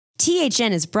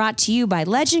THN is brought to you by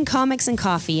Legend Comics and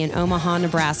Coffee in Omaha,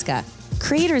 Nebraska.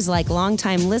 Creators like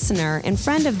longtime listener and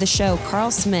friend of the show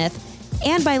Carl Smith,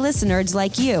 and by listeners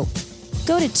like you.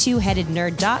 Go to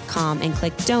twoheadednerd.com and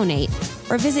click donate,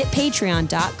 or visit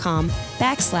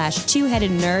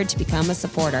patreon.com/twoheadednerd to become a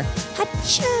supporter.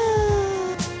 Hacha!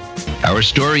 Our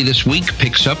story this week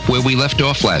picks up where we left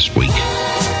off last week.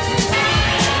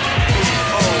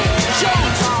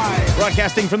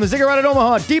 Broadcasting from the Ziggurat at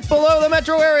Omaha, deep below the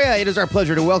metro area, it is our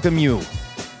pleasure to welcome you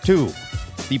to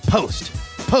the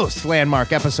post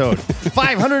landmark episode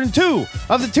 502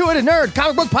 of the Two-Headed Nerd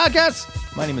Comic Book Podcast.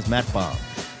 My name is Matt Baum.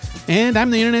 And I'm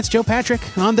the Internet's Joe Patrick.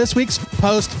 On this week's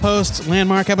post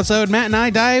landmark episode, Matt and I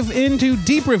dive into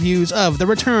deep reviews of The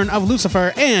Return of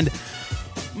Lucifer and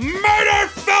Murder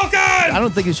Falcon! I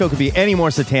don't think this show could be any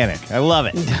more satanic. I love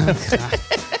it.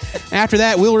 After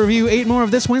that, we'll review 8 more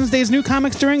of this Wednesday's new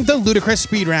comics during the Ludicrous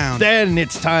Speed Round. Then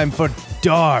it's time for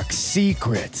Dark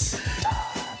Secrets.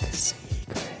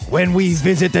 When we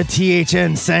visit the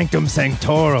THN Sanctum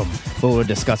Sanctorum, we'll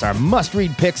discuss our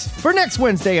must-read picks for next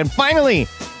Wednesday. And finally,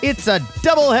 it's a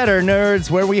doubleheader, nerds,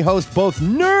 where we host both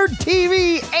Nerd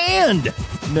TV and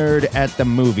Nerd at the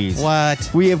Movies.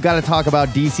 What? We have got to talk about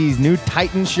DC's new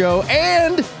Titan show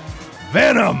and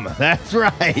Venom. That's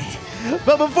right.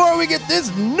 But before we get this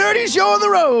nerdy show on the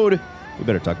road, we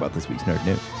better talk about this week's nerd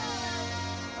news.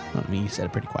 Well, I mean, you said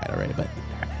it pretty quiet already, but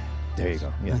There you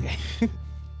go. Yeah. okay.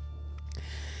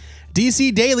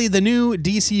 DC Daily, the new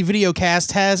DC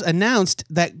videocast, has announced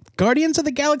that Guardians of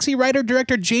the Galaxy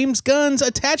writer-director James Gunn's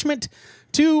attachment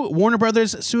to Warner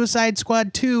Brothers' Suicide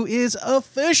Squad 2 is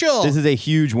official. This is a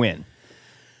huge win.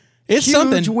 It's Huge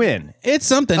something. win. It's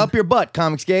something. Up your butt,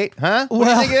 Comicsgate, huh? What do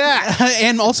you well, think of that?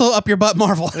 and also up your butt,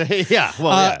 Marvel. Yeah,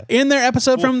 well, In their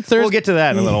episode from Thursday, we'll get to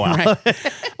that in a little while.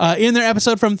 Right. In their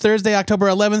episode from Thursday, October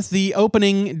 11th, the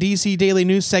opening DC Daily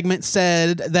News segment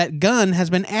said that Gunn has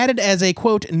been added as a,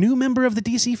 quote, new member of the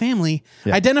DC family,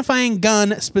 identifying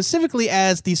Gunn specifically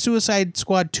as the Suicide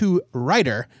Squad 2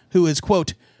 writer, who is,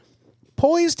 quote,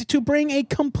 poised to bring a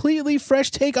completely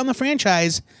fresh take on the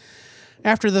franchise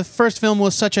after the first film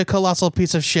was such a colossal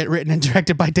piece of shit written and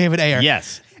directed by David Ayer.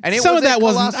 Yes. And Some of that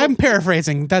wasn't. I'm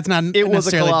paraphrasing. That's not It was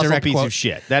a necessarily a colossal direct piece quote. of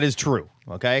shit. That is true.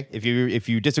 Okay? If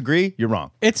you disagree, you're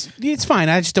wrong. It's fine.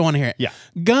 I just don't want to hear it. Yeah.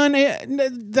 Gunn,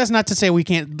 that's not to say we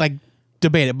can't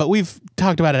debate it, but we've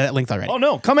talked about it at length already. Oh,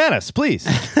 no. Come at us, please.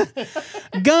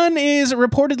 Gunn is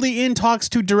reportedly in talks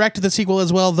to direct the sequel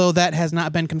as well, though that has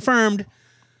not been confirmed.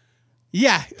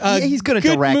 Yeah. He's going to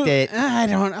direct it. I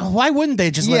don't know. Why wouldn't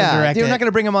they just let him direct it? They're not going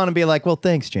to bring him on and be like, well,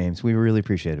 thanks, James. We really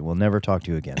appreciate it. We'll never talk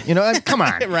to you again. You know, come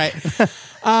on. Right.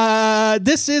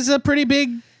 This is a pretty big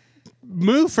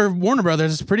move for Warner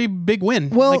Brothers. It's a pretty big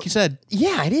win, like you said.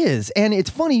 Yeah, it is. And it's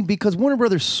funny because Warner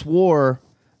Brothers swore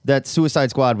that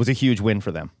Suicide Squad was a huge win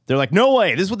for them. They're like, no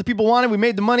way. This is what the people wanted. We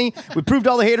made the money. We proved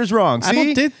all the haters wrong.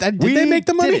 See? Did they make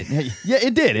the money? Yeah,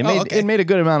 it did. It made a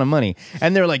good amount of money.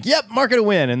 And they're like, yep, market a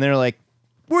win. And they're like,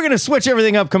 we're going to switch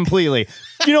everything up completely.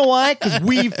 You know why? Because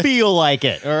we feel like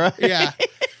it. All right? Yeah.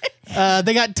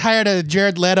 They got tired of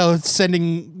Jared Leto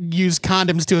sending used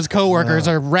condoms to his coworkers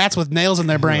or rats with nails in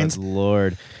their brains. Good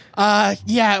Lord.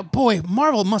 Yeah, boy,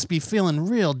 Marvel must be feeling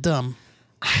real dumb.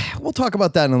 We'll talk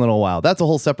about that in a little while. That's a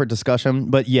whole separate discussion.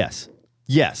 But yes,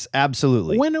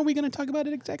 absolutely. When are we going to talk about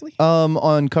it exactly?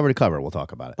 On Cover to Cover, we'll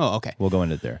talk about it. Oh, okay. We'll go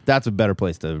into it there. That's a better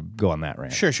place to go on that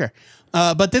rant. Sure.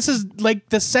 But this is like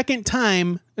the second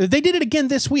time they did it again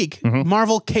this week. Mm-hmm.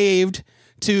 Marvel caved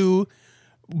to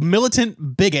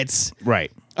militant bigots,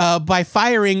 Right. by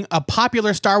firing a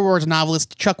popular Star Wars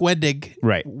novelist, Chuck Wendig.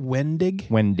 Right.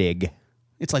 Wendig.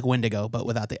 It's like Wendigo, but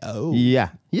without the O. Yeah.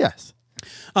 Yes.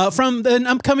 From the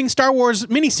upcoming Star Wars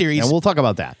miniseries. And we'll talk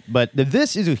about that. But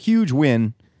this is a huge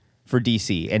win for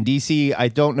DC. And DC, I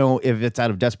don't know if it's out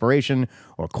of desperation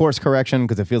or course correction,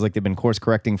 because it feels like they've been course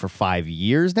correcting for 5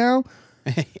 years now.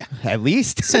 At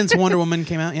least. Since Wonder Woman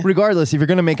came out, yeah. Regardless, if you're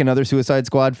going to make another Suicide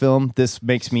Squad film, this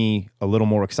makes me a little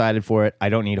more excited for it. I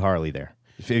don't need Harley there.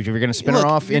 If you're going to spin her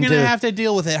off you're into... going to have to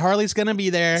deal with it. Harley's going to be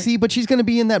there. See, but she's going to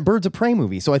be in that Birds of Prey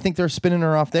movie, so I think they're spinning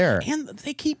her off there. And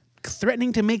they keep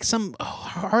threatening to make some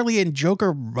Harley and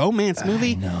Joker romance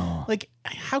movie. No. Like,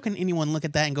 how can anyone look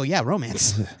at that and go, yeah,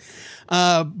 romance?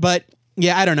 But,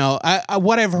 yeah, I don't know.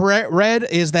 What I've read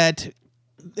is that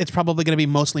it's probably going to be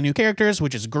mostly new characters,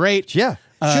 which is great. Yeah,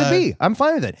 should be. I'm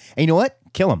fine with it. And you know what?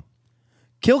 Kill them.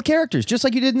 Kill characters, just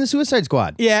like you did in the Suicide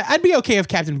Squad. Yeah, I'd be okay if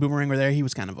Captain Boomerang were there. He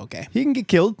was kind of okay. He can get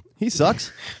killed. He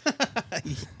sucks.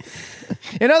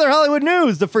 In other Hollywood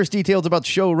news, the first details about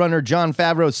showrunner Jon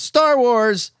Favreau's Star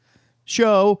Wars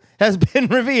show has been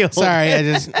revealed. Sorry, I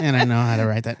don't know how to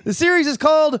write that. The series is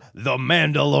called The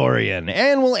Mandalorian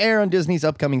and will air on Disney's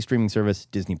upcoming streaming service,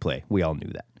 Disney Play. We all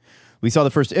knew that. We saw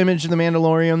the first image of The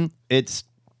Mandalorian. He's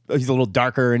a little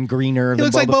darker and greener He than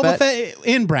looks like Boba Fett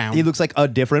in brown. He looks like a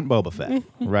different Boba Fett,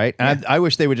 right? And I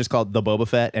wish they would just call it the Boba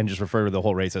Fett and just refer to the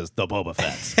whole race as the Boba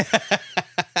Fetts.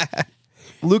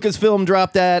 Lucasfilm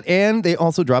dropped that, and they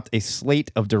also dropped a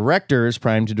slate of directors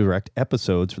primed to direct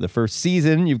episodes for the first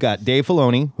season. You've got Dave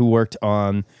Filoni, who worked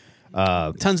on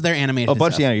tons of their animated a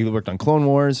bunch. stuff. Yeah, he worked on Clone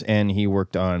Wars, and he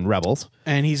worked on Rebels.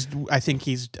 And I think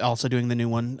he's also doing the new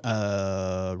one,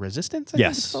 Resistance. I think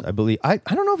it's Yes, called. I believe. I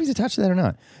don't know if he's attached to that or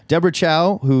not. Deborah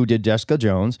Chow, who did Jessica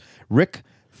Jones. Rick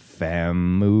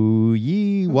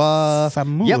Famuyiwa.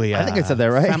 Yep, I think I said that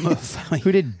right.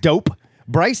 Who did Dope.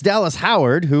 Bryce Dallas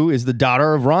Howard, who is the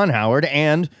daughter of Ron Howard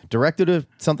and directed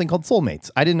something called Soulmates.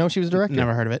 I didn't know she was a director.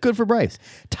 Never heard of it. Good for Bryce.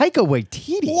 Taika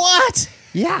Waititi. What?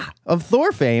 Yeah, of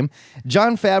Thor fame.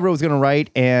 Jon Favreau is going to write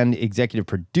and executive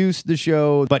produce the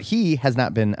show, but he has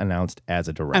not been announced as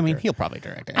a director. I mean, he'll probably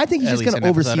direct it. I think he's At just least going to an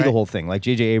oversee episode, the right? whole thing, like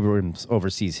J.J. Abrams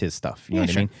oversees his stuff. You know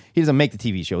what sure. I mean? He doesn't make the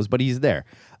TV shows, but he's there.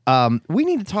 We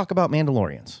need to talk about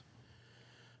Mandalorians.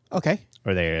 Okay.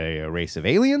 Are they a race of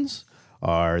aliens?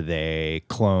 Are they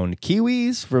cloned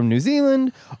Kiwis from New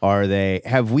Zealand?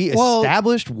 Have we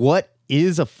established what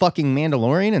is a fucking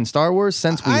Mandalorian in Star Wars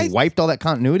since we wiped all that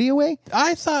continuity away?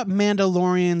 I thought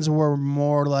Mandalorians were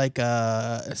more like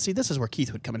see, this is where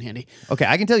Keith would come in handy. Okay,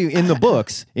 I can tell you in the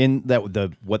books, in that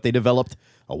what they developed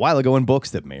a while ago in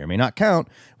books that may or may not count,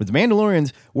 with the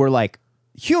Mandalorians were like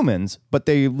humans, but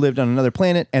they lived on another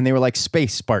planet and they were like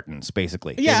space Spartans,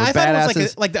 basically. Yeah, They were I thought it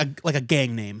was badasses. like a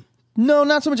gang name. No,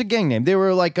 not so much a gang name. They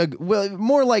were like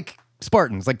more like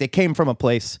Spartans. Like they came from a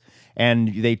place and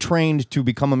they trained to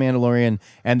become a Mandalorian,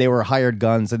 and they were hired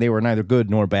guns, and they were neither good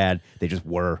nor bad. They just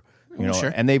were,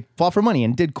 Sure. and they fought for money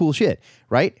and did cool shit.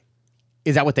 Right?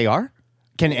 Is that what they are?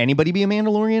 Can anybody be a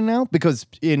Mandalorian now? Because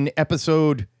in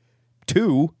episode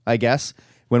 2, I guess,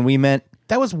 when we met.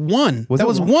 That was one. Was that it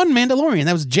was one Mandalorian.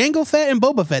 That was Jango Fett and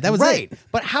Boba Fett. That was right. it.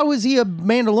 But how is he a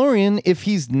Mandalorian if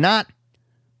he's not,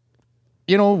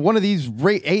 one of these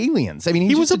aliens? I mean,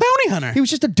 He was a bounty hunter. He was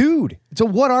just a dude. So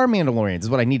what are Mandalorians is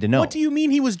what I need to know. What do you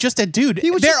mean he was just a dude?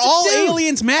 He was They're just a all dude.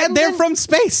 aliens, Matt. And They're then from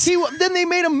space. Then they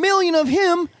made 1 million of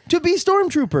him to be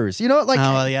stormtroopers. Oh,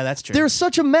 well, yeah, that's true. There's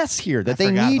such a mess here that they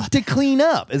forgot need about to clean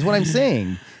up, is what I'm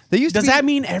saying. They used Does to be, that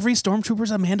mean every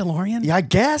stormtrooper's a Mandalorian? Yeah, I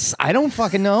guess. I don't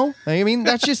fucking know. I mean,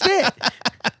 that's just it.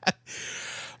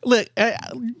 Look,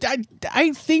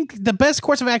 I think the best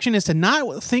course of action is to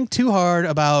not think too hard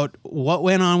about what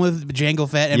went on with Jango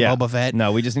Fett and Boba Fett.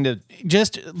 No, we just need to,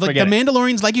 Just like Forget the it.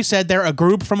 Mandalorians, like you said, they're a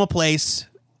group from a place.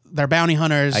 They're bounty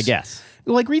hunters. I guess.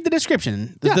 Like, read the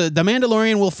description. The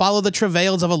Mandalorian will follow the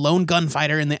travails of a lone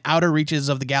gunfighter in the outer reaches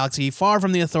of the galaxy, far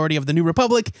from the authority of the New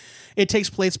Republic. It takes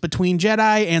place between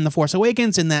Jedi and The Force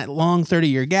Awakens in that long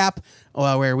 30-year gap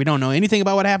where we don't know anything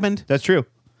about what happened. That's true.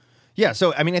 Yeah,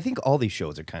 so, I mean, I think all these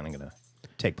shows are kind of going to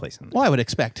take place in Well, I would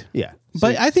expect. Yeah.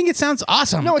 But I think it sounds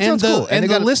awesome. No, it sounds cool. And they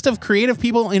the got list of creative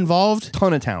people involved.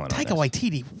 ton of talent on Taika this.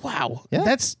 Waititi. Wow. Yeah.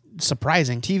 That's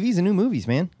surprising. TVs and new movies,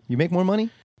 man. You make more money?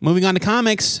 Moving on to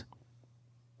comics.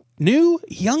 New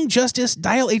Young Justice,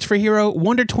 Dial H for Hero,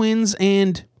 Wonder Twins,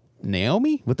 and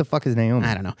Naomi? What the fuck is Naomi?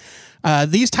 I don't know.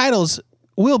 These titles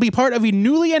will be part of a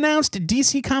newly announced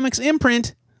DC Comics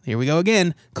imprint, here we go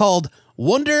again, called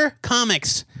Wonder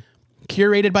Comics,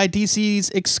 curated by DC's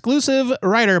exclusive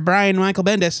writer, Brian Michael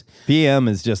Bendis. BM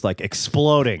is just like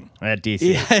exploding at DC.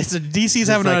 Yeah, DC's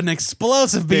having like- an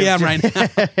explosive BM right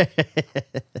now.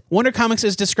 Wonder Comics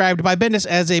is described by Bendis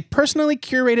as a personally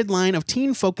curated line of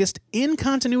teen-focused,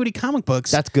 in-continuity comic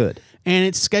books. That's good. And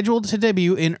it's scheduled to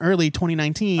debut in early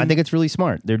 2019. I think it's really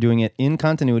smart. They're doing it in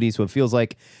continuity, so it feels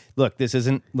like, look, this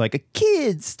isn't like a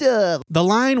kid stuff. The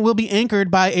line will be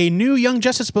anchored by a new Young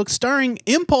Justice book starring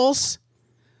Impulse,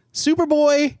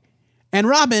 Superboy, and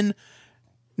Robin.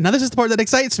 Now, this is the part that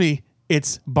excites me.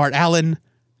 It's Bart Allen,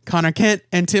 Connor Kent,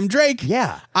 and Tim Drake.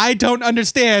 Yeah. I don't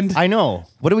understand. I know.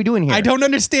 What are we doing here? I don't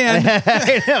understand.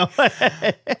 I know.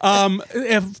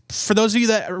 If for those of you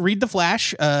that read The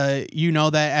Flash, you know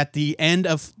that at the end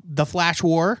of the Flash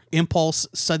War, Impulse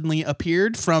suddenly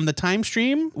appeared from the time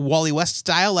stream, Wally West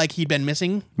style, like he'd been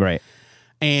missing. Right.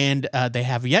 And they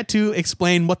have yet to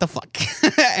explain what the fuck.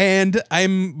 And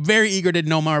I'm very eager to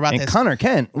know more about And this. Connor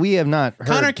Kent, we have not heard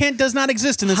Connor Kent does not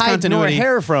exist in this hide nor continuity.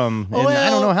 hair from, in I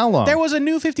don't know how long. There was a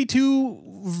new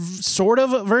 52 sort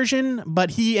of version,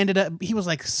 but he was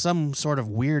like some sort of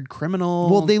weird criminal.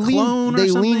 Well, they clone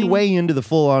leaned way into the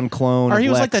full-on clone. Or he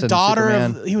of was Lex like the and daughter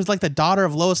Superman. of. He was like the daughter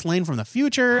of Lois Lane from the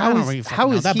future. I don't know.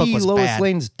 How is that book he was Lois bad.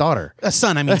 Lane's daughter? A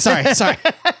son. I mean, sorry.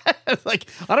 Like,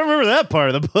 I don't remember that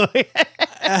part of the book.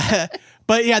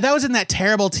 But yeah, that was in that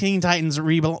terrible Teen Titans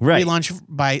relaunch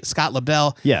by Scott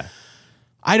Lobdell. Yeah.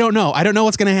 I don't know. I don't know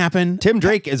what's going to happen. Tim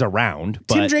Drake is around.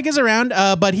 Tim Drake is around,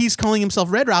 but he's calling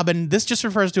himself Red Robin. This just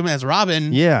refers to him as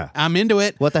Robin. Yeah. I'm into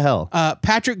it. What the hell?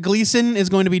 Patrick Gleason is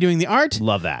going to be doing the art.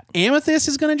 Love that. Amethyst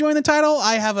is going to join the title.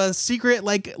 I have a secret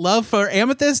love for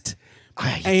Amethyst.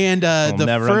 I'll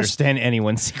never understand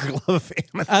anyone's secret love of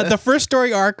Amethyst. The first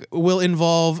story arc will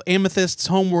involve Amethyst's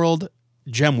homeworld,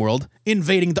 Gemworld,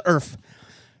 invading the Earth.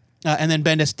 And then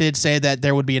Bendis did say that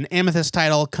there would be an Amethyst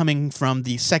title coming from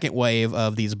the second wave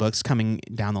of these books coming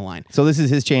down the line. So this is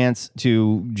his chance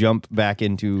to jump back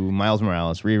into Miles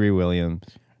Morales, Riri Williams.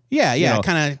 Yeah,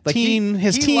 kind of like teen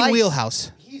likes,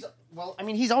 wheelhouse.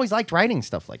 He's always liked writing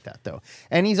stuff like that, though.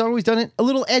 And he's always done it a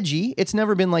little edgy. It's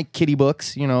never been like kiddie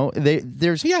books,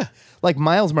 There's like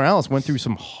Miles Morales went through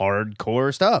some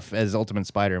hardcore stuff as Ultimate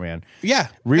Spider-Man. Yeah.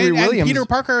 Riri Williams.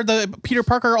 And Peter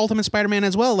Parker Ultimate Spider-Man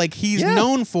as well. Like, he's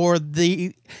known for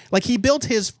he built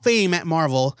his fame at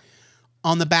Marvel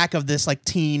on the back of this, like,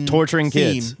 teen torturing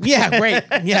theme. kids. Yeah, great.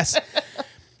 Yes.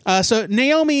 So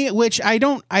Naomi, which I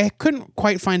couldn't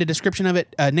quite find a description of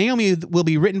it. Naomi will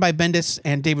be written by Bendis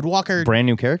and David Walker. Brand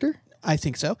new character? I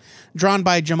think so. Drawn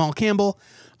by Jamal Campbell.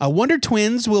 Wonder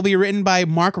Twins will be written by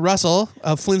Mark Russell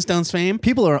of Flintstones fame.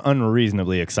 People are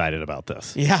unreasonably excited about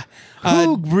this. Yeah.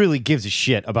 Who really gives a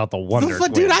shit about the Wonder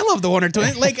Twins? Dude, I love the Wonder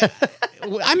Twins. Like,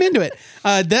 I'm into it.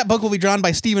 That book will be drawn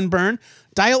by Stephen Byrne.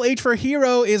 Dial H for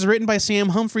Hero is written by Sam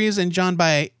Humphries and drawn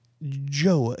by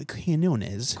Joe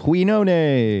Quinones. There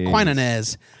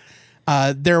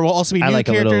will also be new like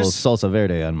characters. a little salsa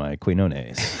verde on my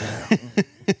Quinones.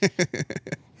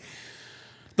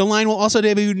 The line will also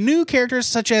debut new characters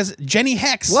such as Jenny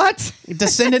Hex. What?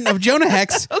 Descendant of Jonah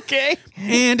Hex. Okay.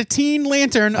 And Teen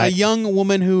Lantern, a young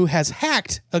woman who has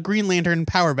hacked a Green Lantern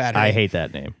power battery. I hate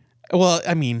that name. Well,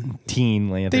 I mean,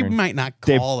 Teen Lantern. they might not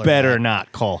call her They better that.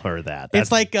 not call her that. That's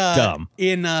It's like dumb.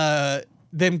 In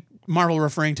them Marvel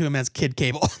referring to him as Kid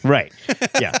Cable. Right.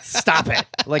 Yeah. Stop it.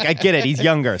 Like, I get it. He's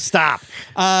younger. Stop.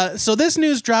 So this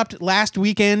news dropped last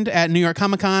weekend at New York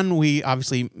Comic Con. We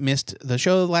obviously missed the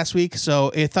show last week,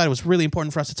 so I thought it was really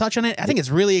important for us to touch on it. I think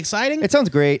it's really exciting. It sounds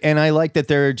great, and I like that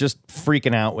they're just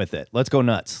freaking out with it. Let's go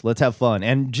nuts. Let's have fun.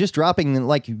 And just dropping,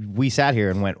 like, we sat here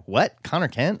and went, what? Connor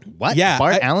Kent? What? Yeah,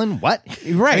 Bart Allen? What?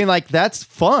 Right. I mean, like, that's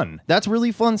fun. That's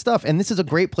really fun stuff. And this is a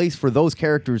great place for those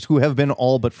characters who have been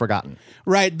all but forgotten.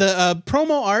 Right. The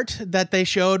promo art that they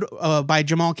showed by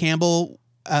Jamal Campbell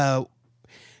had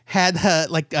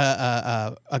like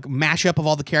a mashup of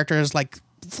all the characters, like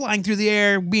flying through the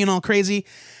air, being all crazy.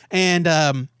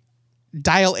 And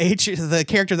Dial H, the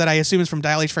character that I assume is from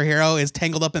Dial H for Hero, is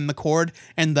tangled up in the cord,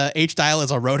 and the H dial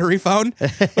is a rotary phone,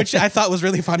 which I thought was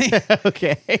really funny.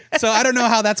 Okay. So I don't know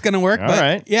how that's going to work. All but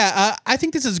right. Yeah, I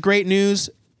think this is great news.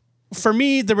 For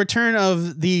me, the return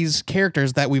of these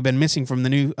characters that we've been missing from the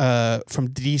new from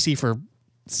DC for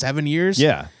 7 years,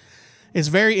 is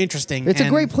very interesting. It's a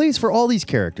great place for all these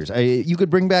characters. You could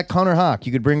bring back Connor Hawke.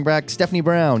 You could bring back Stephanie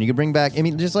Brown. You could bring back,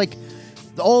 just like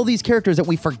all these characters that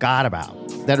we forgot about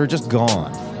that are just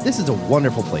gone. This is a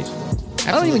wonderful place for them. Absolutely.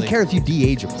 I don't even care if you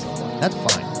de-age them. That's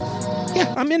fine.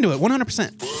 Yeah, I'm into it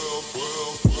 100%.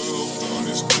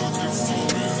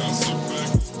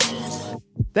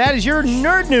 That is your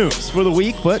nerd news for the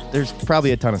week, but there's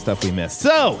probably a ton of stuff we missed.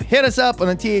 So hit us up on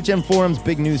the THM Forums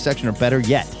Big News section, or better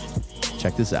yet,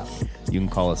 check this out. You can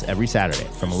call us every Saturday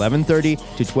from 11:30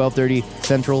 to 12:30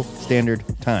 Central Standard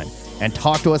Time and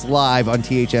talk to us live on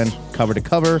THN Cover to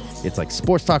Cover. It's like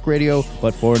sports talk radio,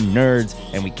 but for nerds,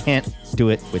 and we can't do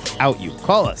it without you.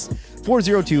 Call us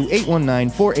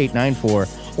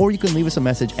 402-819-4894, or you can leave us a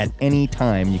message at any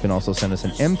time. You can also send us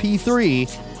an MP3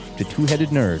 to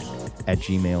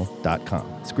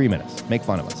twoheadednerd@gmail.com. Scream at us. Make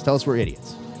fun of us. Tell us we're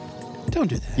idiots. Don't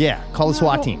do that. Yeah. Call the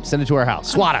SWAT team. Send it to our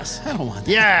house. SWAT us. I don't want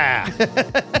that. Yeah.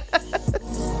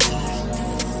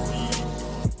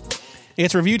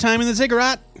 It's review time in the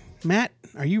Ziggurat. Matt,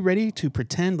 are you ready to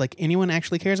pretend like anyone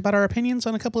actually cares about our opinions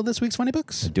on a couple of this week's funny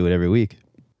books? Do it every week.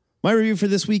 My review for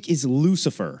this week is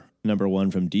Lucifer,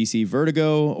 #1 from DC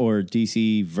Vertigo or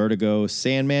DC Vertigo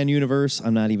Sandman universe.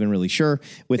 I'm not even really sure.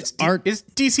 With art, It's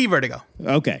DC Vertigo.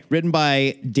 okay, written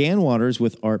by Dan Waters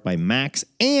with art by Max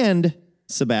and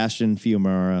Sebastian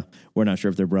Fiumara. We're not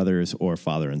sure if they're brothers or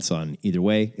father and son. Either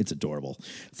way, it's adorable.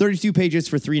 32 pages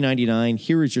for $3.99.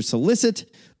 Here is your solicit.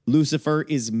 Lucifer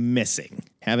is missing.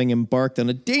 Having embarked on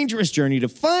a dangerous journey to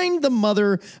find the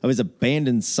mother of his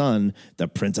abandoned son, the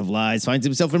Prince of Lies finds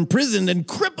himself imprisoned and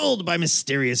crippled by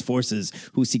mysterious forces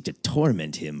who seek to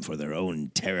torment him for their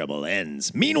own terrible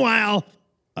ends. Meanwhile,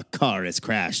 a car has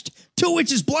crashed. 2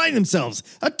 witches blind themselves.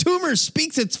 A tumor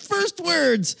speaks its first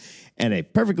words. And a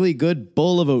perfectly good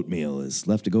bowl of oatmeal is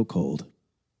left to go cold.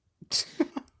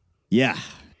 Yeah.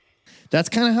 That's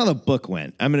kind of how the book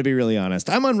went. I'm going to be really honest.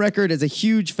 I'm on record as a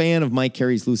huge fan of Mike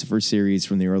Carey's Lucifer series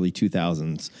from the early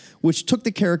 2000s, which took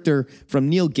the character from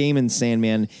Neil Gaiman's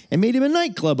Sandman and made him a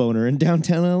nightclub owner in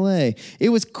downtown LA. It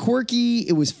was quirky,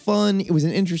 it was fun, it was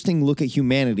an interesting look at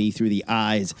humanity through the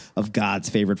eyes of God's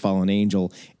favorite fallen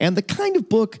angel, and the kind of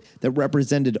book that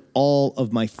represented all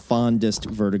of my fondest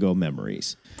Vertigo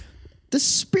memories. The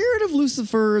spirit of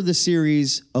Lucifer, the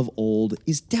series of old,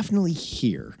 is definitely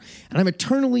here. And I'm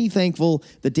eternally thankful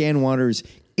that Dan Waters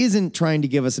isn't trying to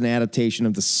give us an adaptation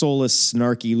of the soulless,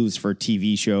 snarky Lucifer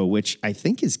TV show, which I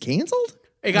think is canceled?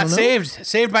 It got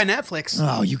saved by Netflix.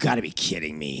 Oh, you gotta be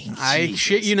kidding me. I Jesus.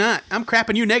 shit you not. I'm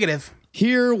crapping you negative.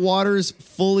 Here, Waters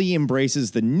fully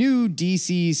embraces the new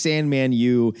DC Sandman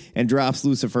U and drops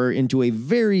Lucifer into a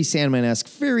very Sandman-esque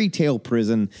fairy tale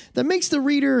prison that makes the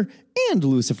reader and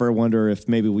Lucifer wonder if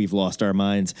maybe we've lost our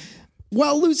minds.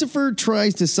 While Lucifer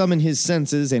tries to summon his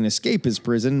senses and escape his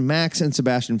prison, Max and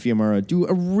Sebastian Fiumara do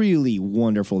a really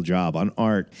wonderful job on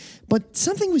art, but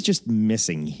something was just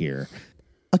missing here.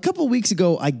 A couple weeks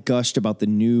ago, I gushed about the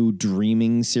new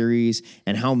Dreaming series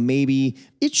and how maybe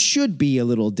it should be a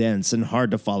little dense and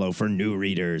hard to follow for new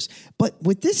readers. But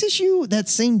with this issue, that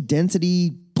same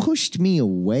density pushed me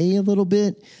away a little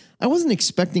bit. I wasn't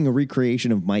expecting a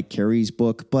recreation of Mike Carey's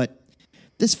book, but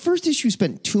this first issue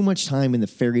spent too much time in the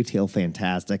fairy tale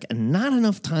fantastic and not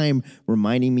enough time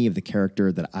reminding me of the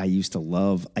character that I used to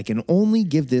love. I can only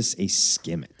give this a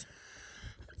skim it.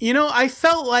 You know, I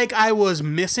felt like I was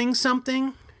missing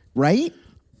something. Right?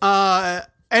 And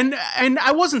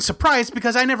I wasn't surprised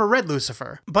because I never read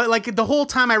Lucifer. But like the whole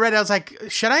time I read it, I was like,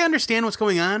 should I understand what's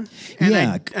going on?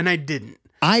 And I didn't.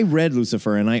 I read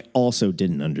Lucifer and I also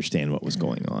didn't understand what was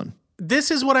going on.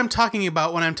 This is what I'm talking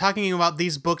about when I'm talking about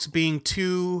these books being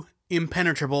too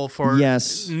impenetrable for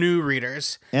new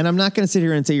readers. And I'm not going to sit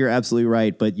here and say you're absolutely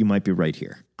right, but you might be right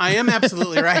here. I am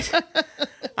absolutely right.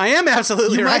 I am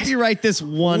absolutely you right. You might be right this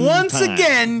Once time.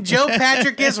 again, Joe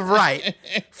Patrick is right.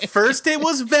 First it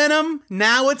was Venom,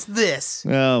 now it's this.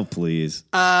 Oh, please.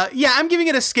 Yeah, I'm giving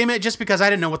it a skim it just because I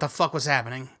didn't know what the fuck was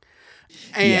happening.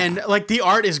 And like the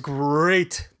art is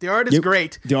great. The art is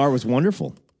great. The art was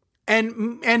wonderful.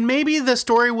 And maybe the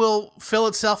story will fill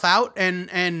itself out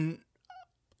and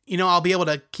you know, I'll be able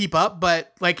to keep up,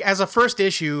 but like as a first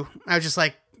issue, I was just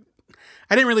like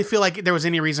I didn't really feel like there was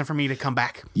any reason for me to come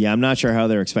back. Yeah, I'm not sure how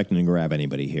they're expecting to grab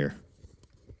anybody here.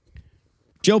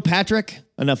 Joe Patrick,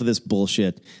 enough of this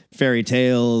bullshit. Fairy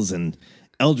tales and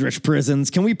eldritch prisons.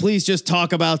 Can we please just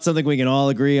talk about something we can all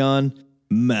agree on?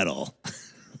 Metal.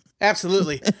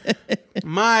 Absolutely.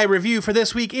 My review for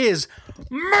this week is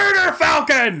Murder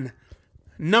Falcon!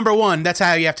 #1. That's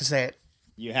how you have to say it.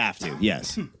 You have to,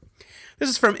 yes. This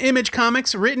is from Image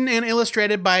Comics, written and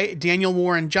illustrated by Daniel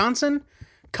Warren Johnson.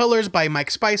 Colors by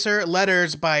Mike Spicer.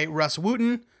 Letters by Russ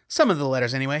Wooten. Some of the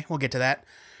letters, anyway. We'll get to that.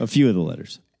 A few of the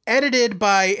letters. Edited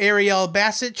by Ariel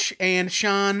Basich and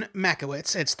Sean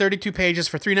Makowitz. It's 32 pages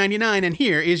for $3.99, and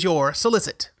here is your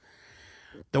solicit.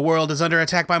 The world is under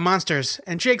attack by monsters,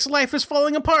 and Jake's life is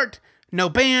falling apart. No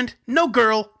band, no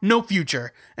girl, no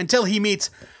future, until he meets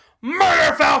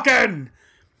Murder Falcon!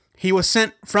 He was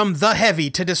sent from the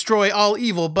Heavy to destroy all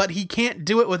evil, but he can't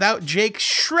do it without Jake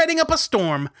shredding up a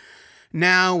storm.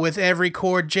 Now, with every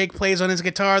chord Jake plays on his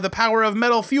guitar, the power of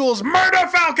metal fuels Murder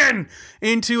Falcon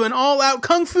into an all-out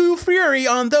kung fu fury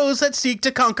on those that seek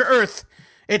to conquer Earth.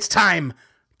 It's time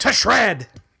to shred.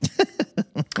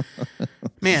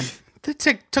 Man, that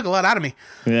took a lot out of me.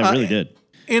 Yeah, it really did.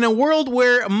 In a world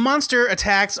where monster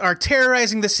attacks are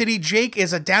terrorizing the city, Jake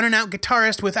is a down-and-out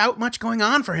guitarist without much going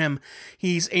on for him.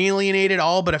 He's alienated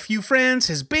all but a few friends,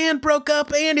 his band broke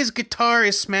up, and his guitar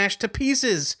is smashed to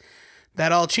pieces.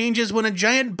 That all changes when a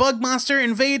giant bug monster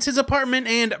invades his apartment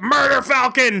and Murder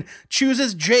Falcon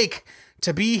chooses Jake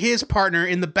to be his partner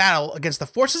in the battle against the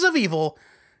forces of evil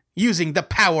using the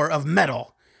power of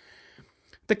metal.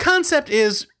 The concept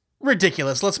is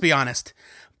ridiculous, let's be honest.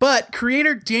 But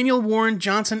creator Daniel Warren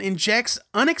Johnson injects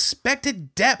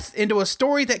unexpected depth into a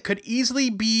story that could easily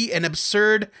be an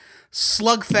absurd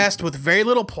slugfest with very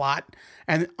little plot,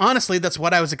 and honestly, that's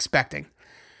what I was expecting.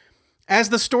 As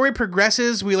the story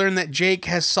progresses, we learn that Jake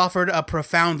has suffered a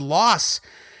profound loss,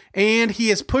 and he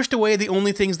has pushed away the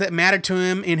only things that matter to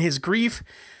him in his grief,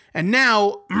 And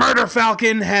now, Murder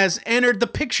Falcon has entered the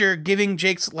picture, giving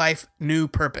Jake's life new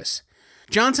purpose.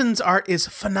 Johnson's art is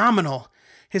phenomenal.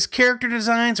 His character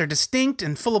designs are distinct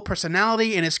and full of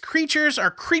personality, and his creatures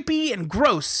are creepy and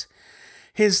gross.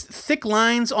 His thick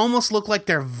lines almost look like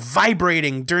they're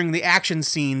vibrating during the action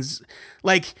scenes.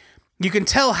 Like, you can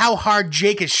tell how hard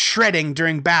Jake is shredding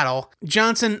during battle.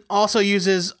 Johnson also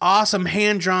uses awesome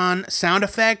hand-drawn sound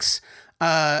effects,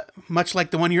 much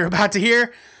like the one you're about to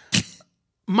hear.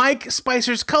 Mike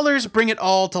Spicer's colors bring it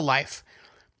all to life.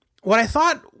 What I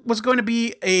thought was going to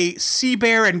be a sea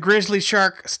bear and grizzly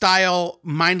shark style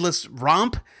mindless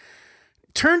romp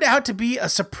turned out to be a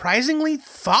surprisingly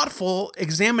thoughtful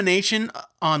examination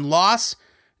on loss,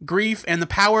 grief, and the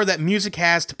power that music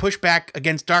has to push back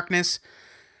against darkness,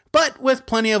 but with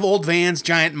plenty of old vans,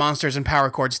 giant monsters, and power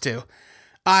chords too.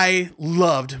 I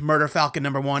loved Murder Falcon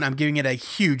 #1. I'm giving it a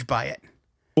huge buy it.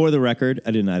 For the record,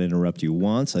 I did not interrupt you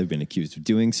once. I've been accused of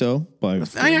doing so by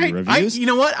reviews. You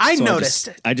know what? I noticed.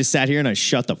 I just sat here and I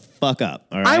shut the fuck up.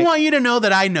 All right? I want you to know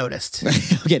that I noticed.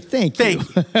 Okay, thank you.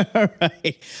 All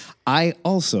right. I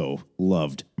also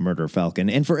loved Murder Falcon.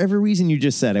 And for every reason you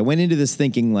just said, I went into this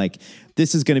thinking like,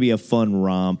 this is going to be a fun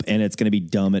romp and it's going to be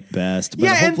dumb at best. But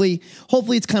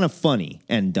hopefully it's kind of funny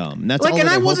and dumb. That's all that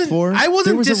I hoped for. I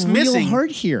wasn't dismissing. There was a real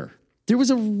heart here. There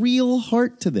was a real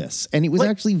heart to this, and it was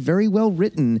actually very well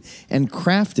written and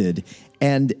crafted,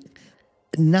 and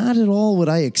not at all what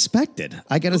I expected.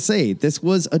 I gotta say, this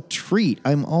was a treat.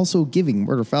 I'm also giving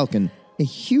Murder Falcon a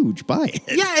huge buy.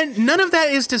 Yeah, and none of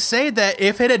that is to say that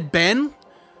if it had been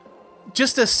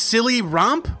just a silly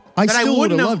romp, I still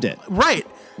would have loved it. Right.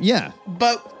 Yeah.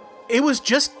 But it was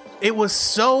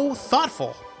so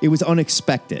thoughtful. It was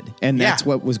unexpected, and that's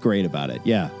what was great about it.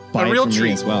 Yeah. Buy a real it from treat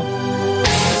me as well.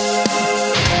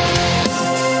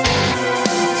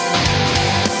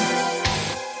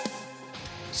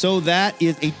 So that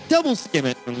is a double skim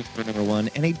it for #1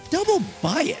 and a double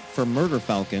buy it for Murder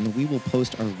Falcon. We will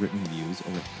post our written reviews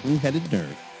over at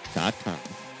crewheadednerd.com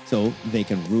so they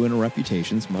can ruin our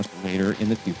reputations much later in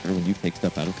the future when you take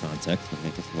stuff out of context and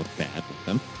make us look bad with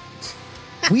them.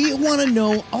 We want to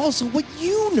know also what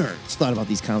you nerds thought about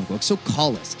these comic books. So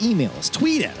call us, email us,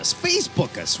 tweet at us,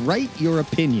 Facebook us, write your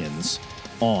opinions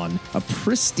on a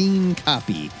pristine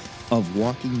copy of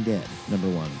Walking Dead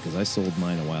 #1, because I sold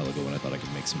mine a while ago when I thought I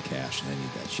could make some cash, and I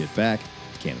need that shit back.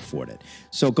 Can't afford it.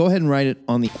 So go ahead and write it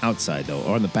on the outside, though,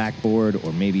 or on the backboard,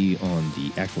 or maybe on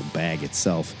the actual bag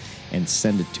itself, and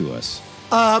send it to us.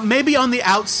 Maybe on the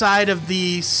outside of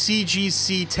the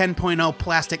CGC 10.0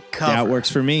 plastic cover. That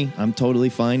works for me. I'm totally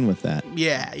fine with that.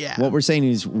 Yeah. What we're saying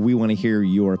is we want to hear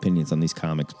your opinions on these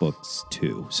comics books,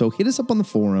 too. So hit us up on the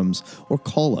forums or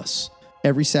call us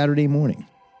every Saturday morning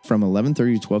from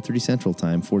 11:30 to 12:30 Central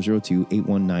Time,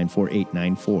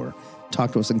 402-819-4894.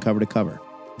 Talk to us in cover to cover.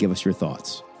 Give us your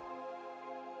thoughts.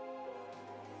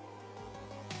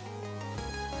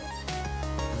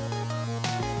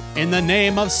 In the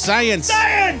name of science!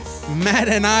 Science! Matt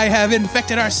and I have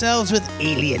infected ourselves with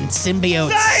alien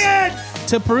symbiotes. Science!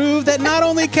 To prove that not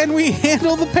only can we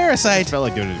handle the parasite, Felt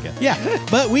like doing it again. yeah,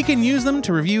 but we can use them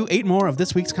to review 8 more of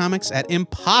this week's comics at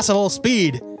impossible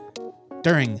speed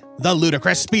during the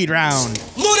Ludicrous Speed Round.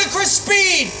 Ludicrous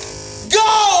Speed!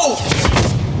 Go!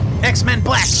 X-Men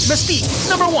Black Mystique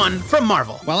 #1 from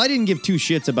Marvel. While I didn't give two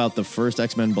shits about the first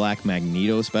X-Men Black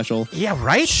Magneto special, Yeah,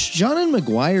 right? John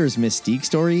Maguire's Mystique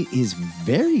story is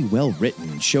very well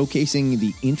written, showcasing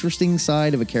the interesting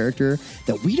side of a character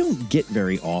that we don't get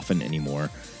very often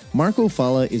anymore. Marco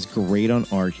Falla is great on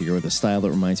art here with a style that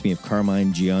reminds me of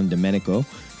Carmine Giandomenico.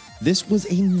 This was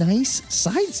a nice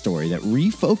side story that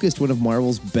refocused one of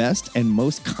Marvel's best and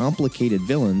most complicated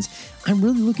villains. I'm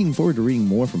really looking forward to reading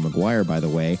more from Maguire, by the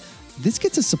way. This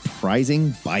gets a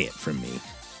surprising buy it from me.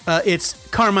 It's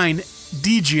Carmine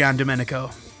Di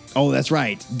Giandomenico. Oh, that's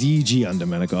right. DG on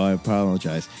Domenico. I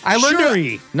apologize. I learned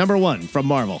Shuri, #1 from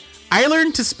Marvel. I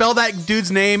learned to spell that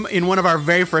dude's name in one of our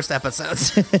very first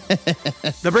episodes.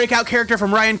 The breakout character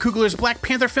from Ryan Coogler's Black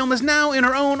Panther film is now in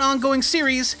her own ongoing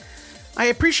series. I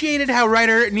appreciated how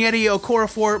writer Nnedi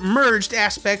Okorafor merged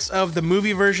aspects of the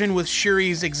movie version with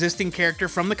Shuri's existing character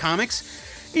from the comics,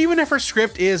 even if her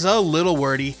script is a little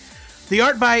wordy. The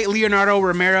art by Leonardo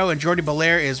Romero and Jordi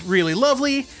Belair is really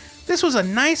lovely. This was a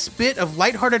nice bit of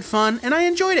lighthearted fun, and I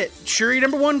enjoyed it. Shuri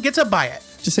 #1 gets a buy it.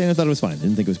 Just saying I thought it was fine. I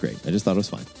didn't think it was great. I just thought it was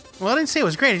fine. Well, I didn't say it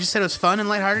was great. I just said it was fun and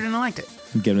lighthearted, and I liked it.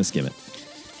 I'm giving it a skim it.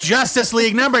 Justice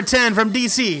League #10 from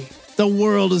DC. The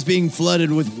world is being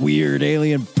flooded with weird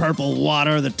alien purple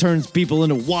water that turns people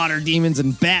into water demons,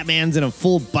 and Batman's in a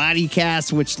full body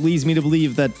cast, which leads me to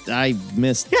believe that I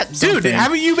missed Dude,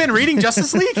 haven't you been reading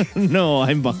Justice League? No,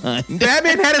 I'm behind.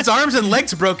 Batman had his arms and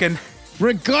legs broken.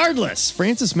 Regardless,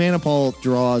 Francis Manapul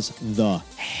draws the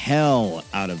hell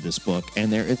out of this book,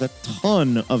 and there is a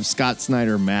ton of Scott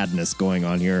Snyder madness going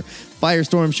on here.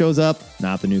 Firestorm shows up,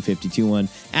 not the new 52 one.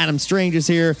 Adam Strange is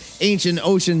here. Ancient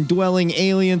ocean-dwelling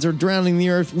aliens are drowning the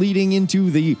Earth, leading into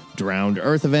the Drowned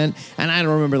Earth event. And I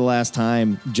don't remember the last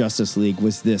time Justice League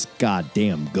was this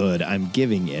goddamn good. I'm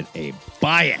giving it a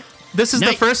buy it. This is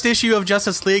the first issue of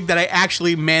Justice League that I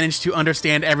actually managed to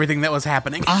understand everything that was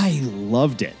happening. I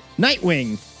loved it.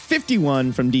 Nightwing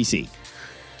 51 from DC.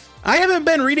 I haven't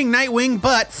been reading Nightwing,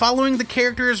 but following the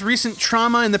character's recent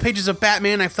trauma in the pages of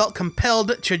Batman, I felt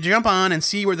compelled to jump on and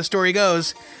see where the story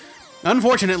goes.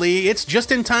 Unfortunately, it's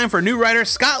just in time for new writer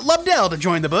Scott Lobdell to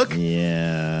join the book.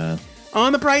 Yeah.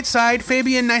 On the bright side,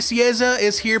 Fabian Nicieza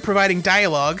is here providing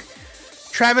dialogue.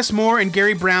 Travis Moore and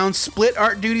Gary Brown split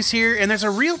art duties here, and there's a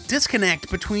real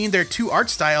disconnect between their two art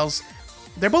styles.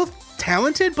 They're both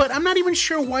talented, but I'm not even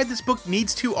sure why this book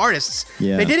needs two artists.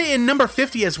 Yeah. They did it in number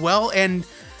 50 as well, and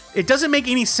it doesn't make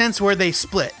any sense where they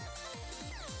split.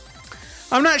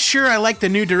 I'm not sure I like the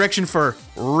new direction for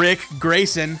Rick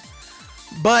Grayson,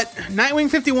 but Nightwing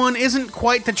 51 isn't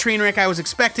quite the train wreck I was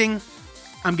expecting.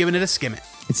 I'm giving it a skim it.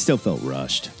 It still felt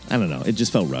rushed. I don't know. It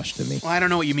just felt rushed to me. Well, I don't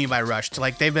know what you mean by rushed.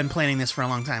 Like, they've been planning this for a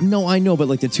long time. No, I know, but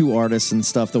like the two artists and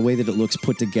stuff, the way that it looks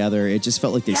put together, it just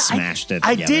felt like they smashed it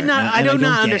together. I did not. I do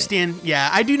not understand. Yeah,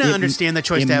 I do not understand the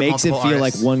choice to have multiple artists. It makes it feel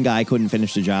like one guy couldn't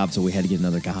finish the job, so we had to get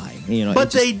another guy. You know,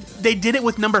 but they did it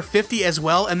with number 50 as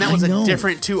well, and that was a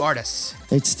different two artists.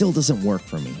 It still doesn't work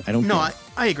for me. I don't. No,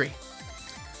 I agree.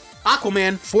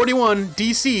 Aquaman 41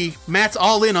 DC. Matt's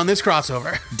all in on this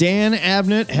crossover. Dan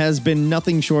Abnett has been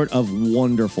nothing short of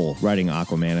wonderful writing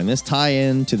Aquaman, and this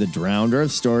tie-in to the Drowned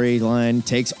Earth storyline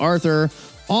takes Arthur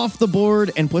off the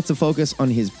board and puts the focus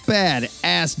on his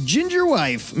bad-ass ginger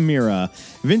wife, Mira.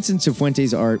 Vincent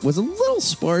Cifuentes' art was a little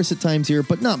sparse at times here,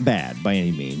 but not bad by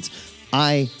any means.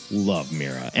 I love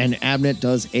Mira, and Abnett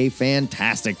does a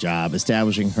fantastic job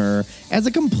establishing her as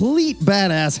a complete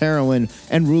badass heroine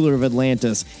and ruler of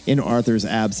Atlantis in Arthur's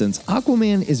absence.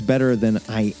 Aquaman is better than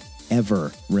I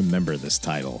ever remember this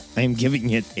title. I am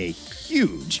giving it a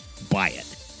huge buy it.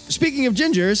 Speaking of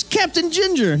gingers, Captain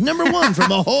Ginger, #1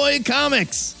 from Ahoy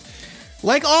Comics.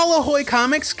 Like all Ahoy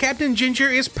Comics, Captain Ginger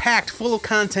is packed full of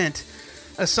content.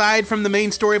 Aside from the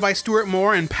main story by Stuart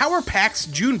Moore and Power Pack's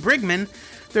June Brigman,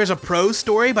 there's a prose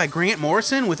story by Grant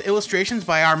Morrison with illustrations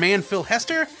by our man Phil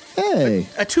Hester. Hey.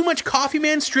 A Too Much Coffee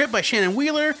Man strip by Shannon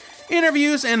Wheeler,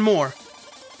 interviews, and more.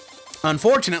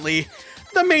 Unfortunately,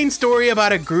 the main story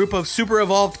about a group of super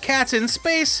evolved cats in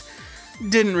space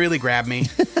didn't really grab me.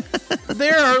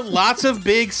 There are lots of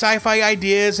big sci-fi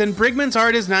ideas, and Brigman's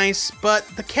art is nice, but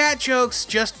the cat jokes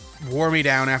just wore me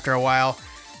down after a while.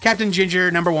 Captain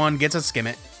Ginger, #1, gets a skim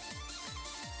it.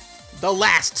 The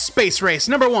Last Space Race,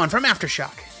 #1 from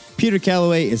Aftershock. Peter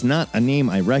Calloway is not a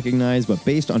name I recognize, but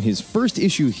based on his first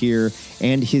issue here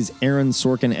and his Aaron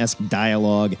Sorkin-esque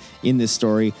dialogue in this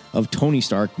story of Tony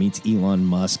Stark meets Elon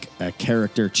Musk, a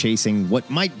character chasing what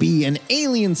might be an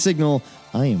alien signal,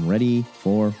 I am ready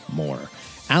for more.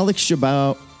 Alex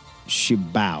Shabao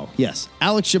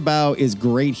is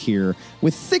great here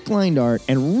with thick-lined art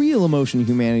and real emotion and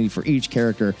humanity for each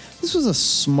character. This was a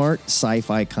smart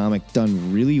sci-fi comic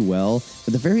done really well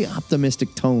with a very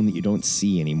optimistic tone that you don't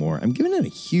see anymore. I'm giving it a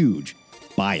huge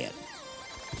buy it.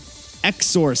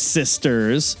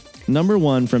 Exorcisters,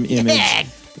 #1 from Image. Yeah.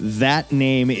 That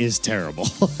name is terrible.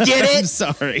 Get it? I'm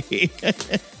sorry.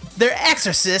 They're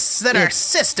exorcists that are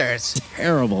sisters.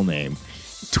 Terrible name.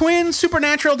 Twin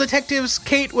supernatural detectives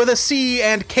Kate with a C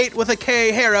and Kate with a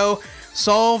K Harrow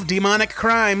solve demonic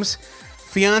crimes.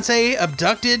 Fiancé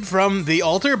abducted from the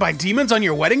altar by demons on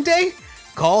your wedding day?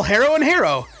 Call Harrow and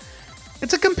Harrow.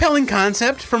 It's a compelling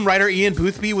concept from writer Ian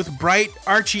Boothby with bright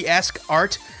Archie-esque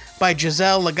art by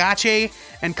Giselle Lagace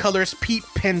and colors Pete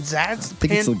Penzaz. I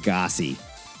think it's Lagasse,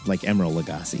 like Emerald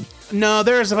Lagasse. No,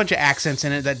 there's a bunch of accents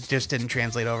in it that just didn't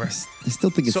translate over. I still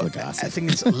think it's Lagasse. I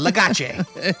think it's Lagace.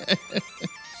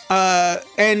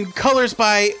 And colors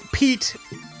by Pete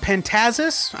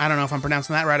Pentazis. I don't know if I'm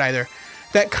pronouncing that right either.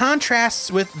 That contrasts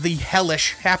with the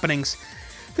hellish happenings.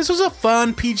 This was a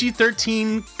fun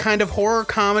PG-13 kind of horror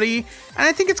comedy, and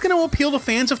I think it's going to appeal to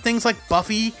fans of things like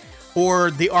Buffy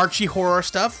or the Archie horror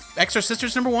stuff.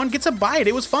 Exorcisters #1 gets a bite.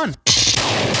 It was fun.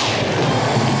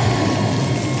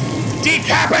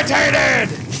 Decapitated!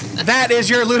 That is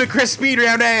your ludicrous speed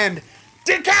round, and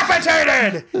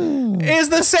decapitated is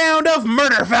the sound of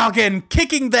Murder Falcon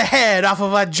kicking the head off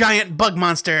of a giant bug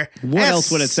monster. What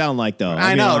else would it sound like, though?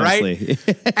 I know, honestly.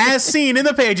 right? As seen in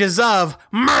the pages of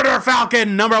Murder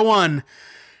Falcon #1.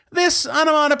 This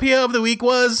onomatopoeia of the week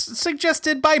was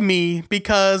suggested by me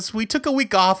because we took a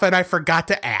week off and I forgot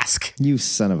to ask. You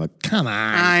son of a... Come on.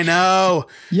 I know.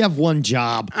 You have one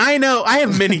job. I know. I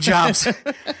have many jobs.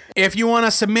 If you want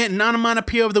to submit an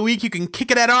onomatopoeia of the week, you can kick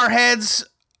it at our heads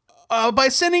by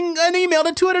sending an email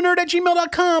to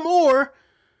twoheadednerd@gmail.com or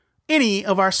any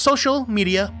of our social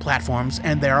media platforms,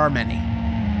 and there are many.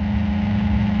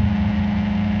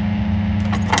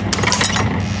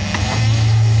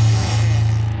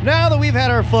 Now that we've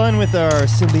had our fun with our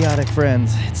symbiotic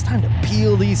friends, it's time to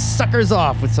peel these suckers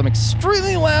off with some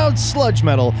extremely loud sludge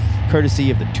metal, courtesy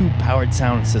of the tube-powered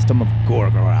sound system of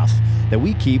Gorgoroth that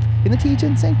we keep in the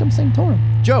THN Sanctum Sanctorum.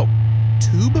 Joe.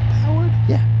 Tube-powered?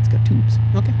 Yeah, it's got tubes.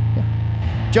 Okay.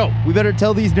 Yeah. Joe, we better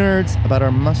tell these nerds about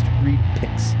our must-read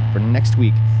picks for next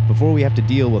week before we have to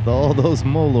deal with all those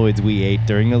moloids we ate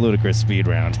during the ludicrous speed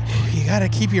round. You gotta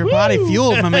keep your body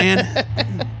fueled, my man.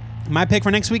 My pick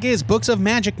for next week is Books of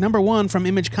Magic #1 from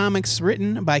Image Comics,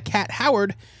 written by Kat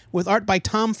Howard, with art by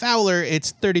Tom Fowler.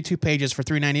 It's 32 pages for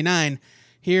 $3.99.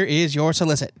 Here is your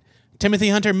solicit. Timothy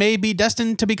Hunter may be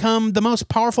destined to become the most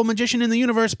powerful magician in the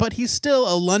universe, but he's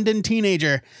still a London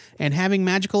teenager, and having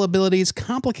magical abilities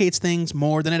complicates things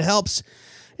more than it helps.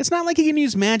 It's not like he can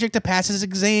use magic to pass his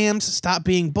exams, stop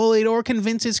being bullied, or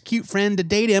convince his cute friend to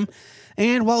date him.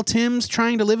 And while Tim's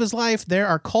trying to live his life, there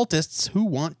are cultists who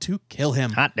want to kill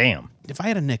him. Hot damn. If I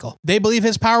had a nickel. They believe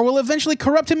his power will eventually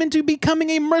corrupt him into becoming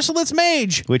a merciless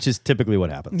mage. Which is typically what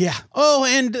happens. Yeah. Oh,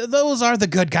 and those are the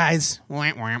good guys.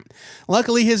 Wah, wah.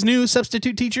 Luckily, his new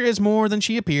substitute teacher is more than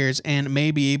she appears and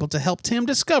may be able to help Tim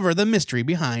discover the mystery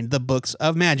behind the Books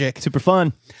of Magic. Super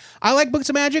fun. I like Books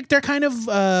of Magic. They're kind of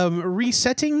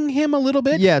resetting him a little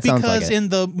bit. Yeah, it sounds because like it. in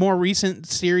the more recent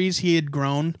series, he had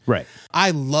grown. Right.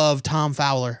 I love Tom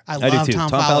Fowler. I do love too.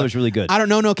 Tom Tom Fowler. Fowler's really good. I don't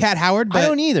know no Cat Howard, but I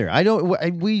don't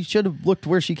either. We should have looked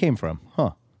where she came from.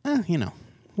 Huh.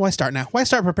 Why start now? Why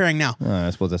start preparing now?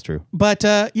 I suppose that's true. But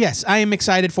yes, I am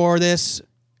excited for this.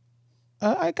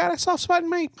 I got a soft spot in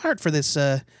my heart for this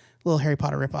little Harry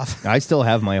Potter ripoff. I still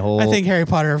have my whole... I think Harry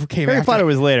Potter came Harry after. Potter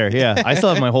was later, yeah. I still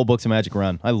have my whole Books of Magic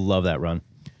run. I love that run.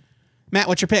 Matt,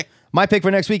 what's your pick? My pick for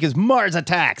next week is Mars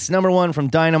Attacks, #1 from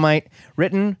Dynamite,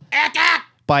 written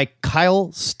by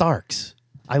Kyle Starks.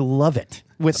 I love it.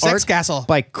 With Sex art Castle.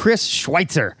 by Chris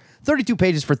Schweitzer. 32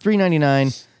 pages for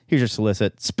 $3.99. Here's your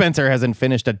solicit. Spencer hasn't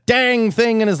finished a dang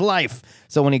thing in his life.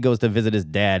 So when he goes to visit his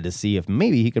dad to see if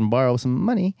maybe he can borrow some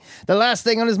money, the last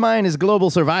thing on his mind is global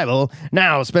survival.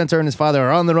 Now Spencer and his father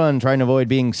are on the run trying to avoid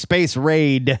being space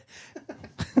raided.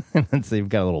 And so you've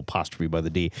got a little apostrophe by the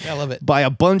D. I love it. By a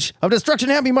bunch of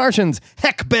destruction-happy Martians,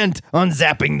 heck bent on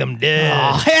zapping them dead.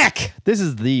 Oh, heck! This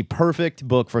is the perfect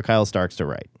book for Kyle Starks to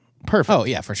write. Perfect. Oh,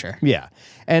 yeah, for sure. Yeah.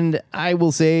 And I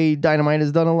will say Dynamite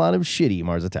has done a lot of shitty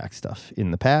Mars Attack stuff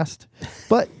in the past,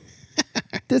 but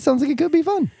this sounds like it could be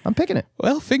fun. I'm picking it.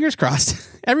 Well, fingers crossed.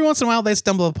 Every once in a while, they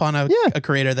stumble upon a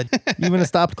creator that... Even a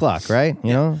stopped clock, right?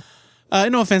 You know?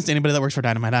 no offense to anybody that works for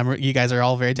Dynamite. You guys are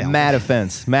all very talented. Mad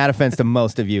offense. Mad offense to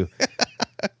most of you.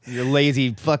 Your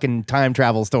lazy fucking time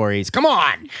travel stories. Come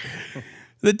on!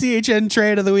 The THN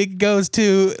trade of the week goes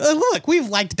to... look, we've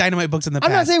liked Dynamite books in the past.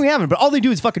 I'm not saying we haven't, but all they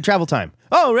do is fucking travel time.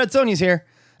 Oh, Red Sonja's here.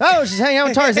 Oh, she's hanging out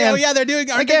with Tarzan. Oh, yeah, they're doing...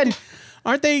 Again.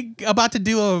 Aren't they about to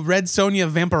do a Red Sonja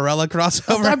Vampirella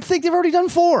crossover? I think they've already done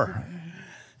 4.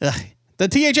 Ugh. The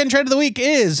THN trade of the week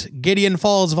is Gideon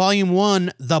Falls Volume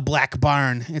 1, The Black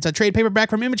Barn. It's a trade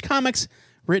paperback from Image Comics,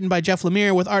 written by Jeff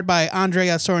Lemire with art by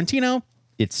Andrea Sorrentino.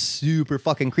 It's super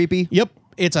fucking creepy. Yep.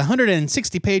 It's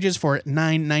 160 pages for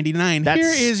 $9.99. That's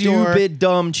Here is stupid,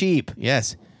 dumb, cheap.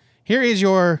 Yes. Here is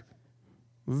your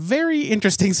very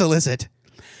interesting solicit.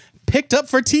 Picked up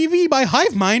for TV by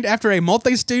Hivemind after a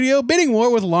multi-studio bidding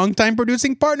war with longtime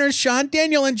producing partners Sean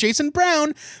Daniel and Jason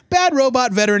Brown, Bad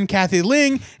Robot veteran Kathy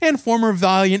Ling, and former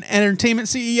Valiant Entertainment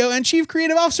CEO and Chief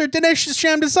Creative Officer Dinesh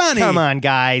Shamdasani. Come on,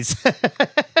 guys.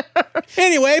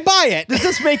 Anyway, buy it. Does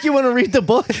this make you want to read the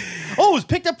book? Oh, it was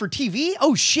picked up for TV?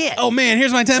 Oh, shit. Oh, man,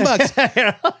 here's my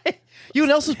 $10. You know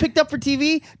what else was picked up for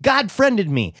TV? God Friended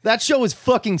Me. That show was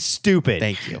fucking stupid.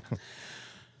 Thank you.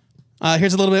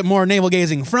 Here's a little bit more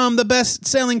navel-gazing. From the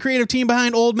best-selling creative team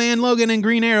behind Old Man Logan and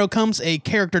Green Arrow comes a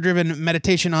character-driven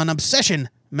meditation on obsession,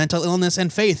 mental illness,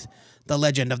 and faith. The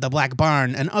legend of the Black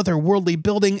Barn, an otherworldly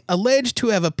building alleged to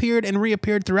have appeared and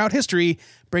reappeared throughout history,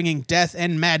 bringing death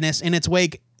and madness in its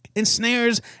wake,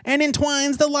 ensnares and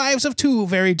entwines the lives of 2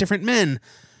 very different men.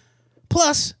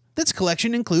 Plus, This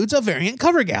collection includes a variant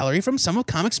cover gallery from some of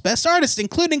comics' best artists,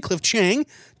 including Cliff Chiang,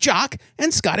 Jock,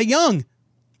 and Scotty Young.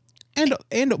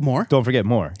 And more. Don't forget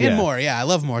more. And more, yeah. I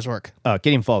love Moore's work.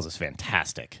 Gideon Falls is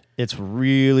fantastic. It's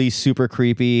really super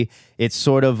creepy. It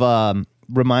sort of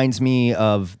reminds me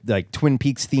of like Twin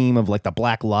Peaks theme of like the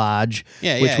Black Lodge,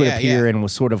 which would appear and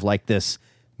was sort of like this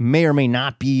may or may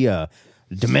not be a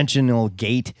dimensional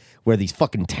gate where these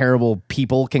fucking terrible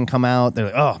people can come out. They're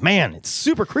like, oh man, it's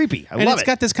super creepy. I love it. And it's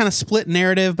got this kind of split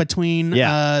narrative between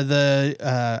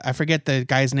I forget the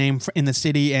guy's name in the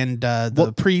city and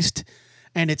the priest,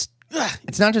 and it's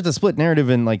not just a split narrative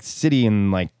in like city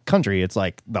and like country. It's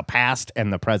like the past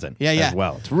and the present as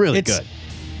well. It's really good.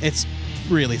 It's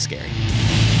really scary.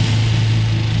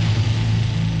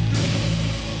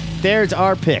 There's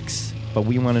our picks, but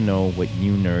we want to know what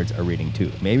you nerds are reading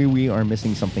too. Maybe we are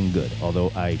missing something good,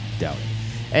 although I doubt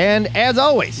it. And as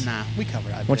always, we covered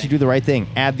everything. Once you do the right thing,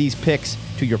 add these picks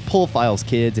to your pull files,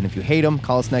 kids. And if you hate them,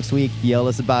 call us next week, yell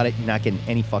us about it. You're not getting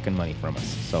any fucking money from us,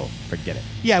 so forget it.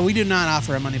 Yeah, we do not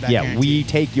offer a money back guarantee. We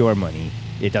take your money.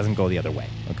 It doesn't go the other way,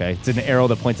 okay? It's an arrow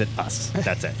that points at us.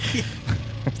 That's it.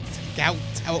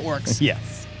 That's how it works.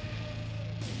 Yes.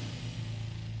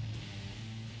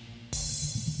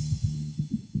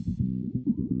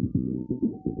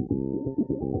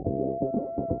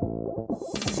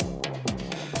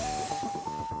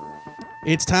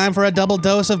 It's time for a double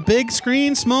dose of big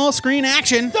screen, small screen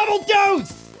action. Double dose!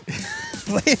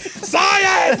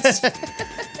 Science!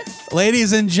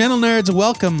 Ladies and gentle nerds,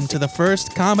 welcome to the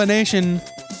first combination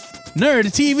Nerd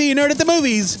TV, Nerd at the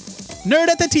Movies, Nerd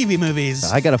at the TV Movies.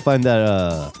 I gotta find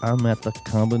that, I'm at the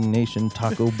combination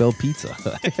Taco Bell pizza.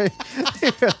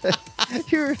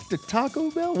 You're at the Taco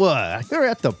Bell? What? You're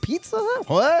at the pizza?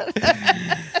 What?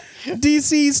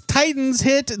 DC's Titans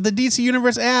hit the DC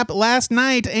Universe app last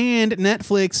night, and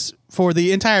Netflix for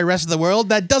the entire rest of the world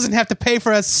that doesn't have to pay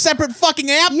for a separate fucking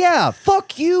app. Yeah,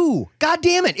 fuck you. God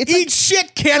damn it. It's Eat like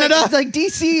shit, Canada. It's like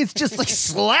DC is just like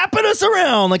slapping us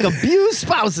around like abused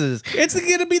spouses. It's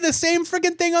going to be the same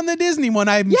freaking thing on the Disney one.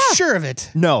 I'm sure of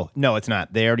it. No, it's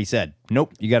not. They already said,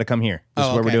 nope, you got to come here. This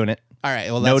is where we're doing it. All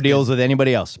right. Well, no deals with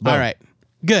anybody else. Boom. All right.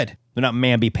 Good. They're not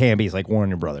mamby-pambies like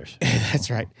Warner Brothers. That's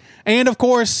right. And of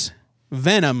course,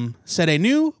 Venom set a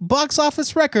new box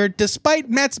office record despite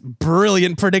Matt's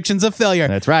brilliant predictions of failure.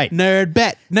 That's right. Nerd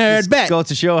bet. Nerd bet. Goes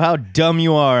to show how dumb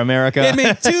you are, America. It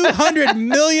made $200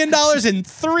 million in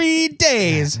 3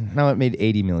 days. No, it made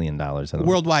 $80 million.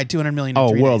 Worldwide, $200 million in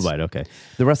 3 days. Worldwide, okay.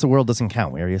 The rest of the world doesn't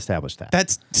count. We already established that.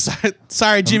 That's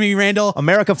sorry, Jimmy Randall.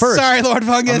 America first. Sorry, Lord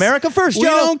Fungus. America first, We Joe.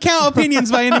 don't count opinions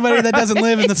by anybody that doesn't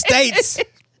live in the States.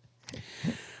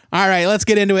 All right, let's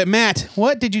get into it. Matt,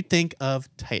 what did you think of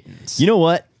Titans? You know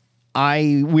what?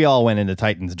 We all went into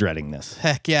Titans dreading this.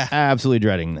 Heck yeah. Absolutely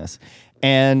dreading this.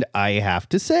 And I have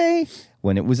to say,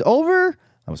 when it was over,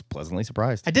 I was pleasantly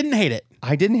surprised. I didn't hate it.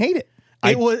 I didn't hate it.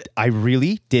 I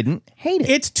really didn't hate it.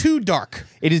 It's too dark.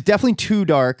 It is definitely too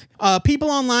dark.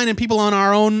 People online and people on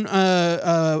our own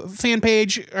fan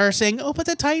page are saying, oh, but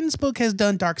the Titans book has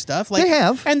done dark stuff. Like, They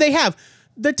have. And they have.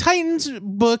 The Titans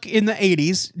book in the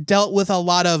 80s dealt with a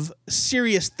lot of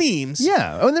serious themes.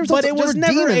 Yeah. Oh, and but it was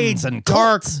never a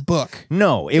dark book.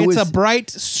 No, it's a bright,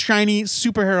 shiny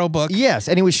superhero book. Yes,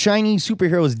 and it was shiny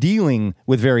superheroes dealing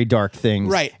with very dark things.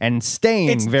 Right. And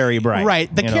staying very bright.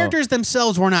 Right. The characters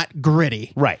themselves were not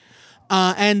gritty. Right.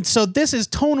 And so this is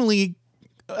tonally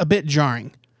a bit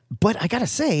jarring. But I gotta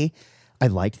say, I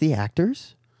liked the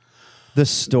actors. The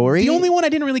story. The only one I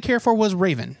didn't really care for was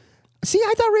Raven. See,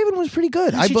 I thought Raven was pretty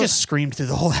good. She just screamed through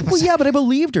the whole episode. Well, yeah, but I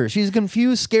believed her. She's a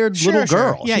confused, scared little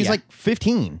girl. Yeah, She's like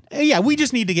 15. Yeah, we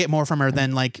just need to get more from her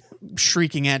than like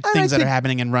shrieking at things that are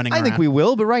happening and running around. I think we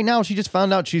will, but right now she just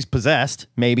found out she's possessed,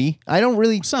 maybe. I don't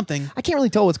really... Something. I can't really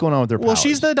tell what's going on with her powers. Well,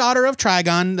 she's the daughter of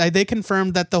Trigon. They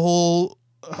confirmed that the whole...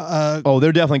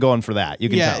 they're definitely going for that. You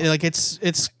can tell. Yeah, like it's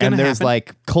gonna And there's happen.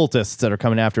 like cultists that are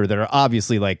coming after her that are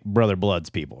obviously like Brother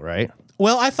Blood's people, right?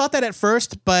 Well, I thought that at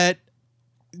first, but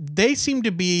they seem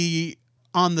to be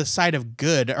on the side of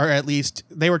good, or at least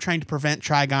they were trying to prevent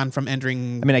Trigon from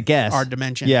entering I guess. our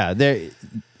dimension. Yeah,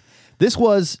 this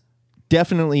was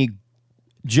definitely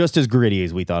just as gritty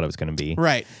as we thought it was going to be.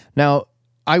 Right. Now,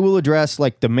 I will address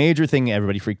like the major thing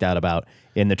everybody freaked out about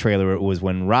in the trailer was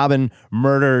when Robin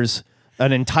murders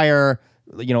an entire,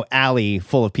 alley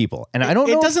full of people. And I don't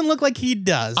know. It doesn't look like he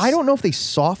does. I don't know if they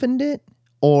softened it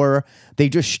or they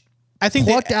just I think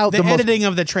plucked out the most, editing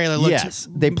of the trailer looked... Yes,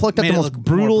 they plucked out made the it most look more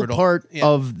brutal part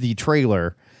of the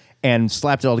trailer and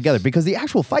slapped it all together because the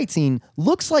actual fight scene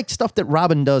looks like stuff that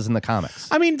Robin does in the comics.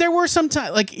 I mean, there were some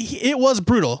times, like, it was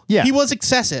brutal. Yeah. He was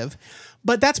excessive.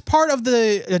 But that's part of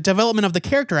the development of the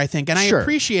character, I think, and I Sure.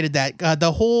 appreciated that.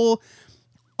 The whole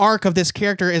arc of this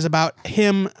character is about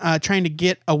him trying to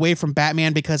get away from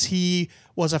Batman because he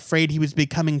was afraid he was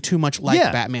becoming too much like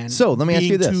Batman. So let me ask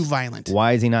you this. Too violent.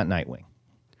 Why is he not Nightwing?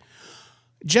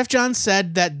 Jeff Johns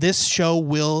said that this show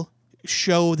will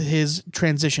show his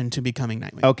transition to becoming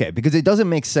Nightwing. Okay, because it doesn't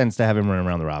make sense to have him run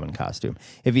around the Robin costume.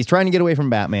 If he's trying to get away from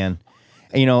Batman,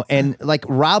 and like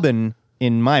Robin,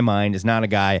 in my mind, is not a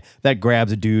guy that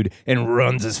grabs a dude and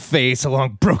runs his face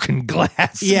along broken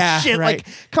glass. Yeah, and shit. right.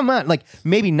 Like, come on. Like,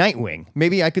 maybe Nightwing.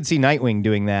 Maybe I could see Nightwing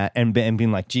doing that and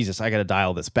being like, Jesus, I got to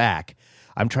dial this back.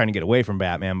 I'm trying to get away from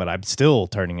Batman, but I'm still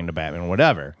turning into Batman,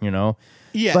 whatever,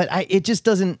 Yeah. But it just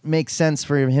doesn't make sense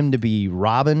for him to be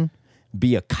Robin,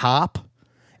 be a cop,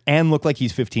 and look like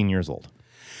he's 15 years old.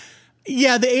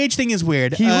 Yeah, the age thing is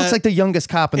weird. He looks like the youngest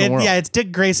cop in the world. Yeah, it's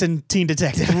Dick Grayson, Teen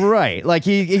Detective. Right. Like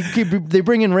they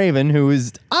bring in Raven, who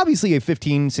is obviously a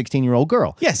 15, 16-year-old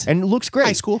girl. Yes. And looks great.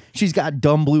 High school. She's got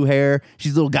dumb blue hair.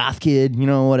 She's a little goth kid,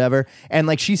 whatever. And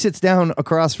like she sits down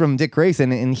across from Dick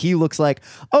Grayson and he looks like,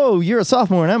 oh, you're a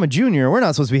sophomore and I'm a junior. We're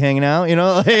not supposed to be hanging out,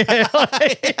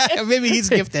 Yeah, maybe he's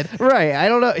gifted. Right. I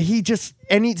don't know.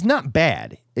 And he's not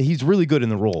bad. He's really good in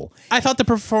the role. I thought the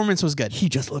performance was good. He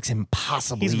just looks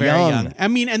impossibly He's very young. I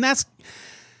mean, and that's...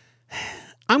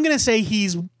 I'm going to say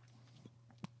he's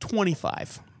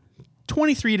 25.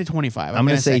 23 to 25. I'm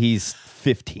going to say he's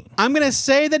 15. I'm going to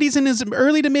say that he's in his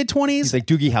early to mid-20s. He's like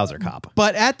Doogie Howser cop.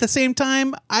 But at the same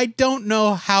time, I don't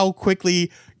know how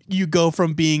quickly you go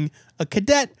from being a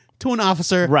cadet to an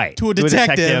officer to a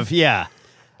detective. Yeah.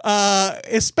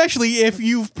 Especially if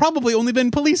you've probably only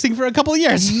been policing for a couple of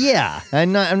years. Yeah,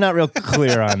 I'm not real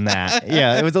clear on that.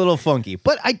 Yeah, it was a little funky,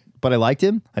 but I liked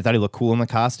him. I thought he looked cool in the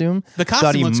costume. The costume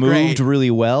thought he looks moved great. really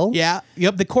well. Yeah,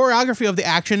 yep. The choreography of the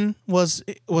action was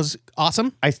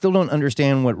awesome. I still don't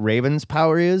understand what Raven's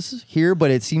power is here,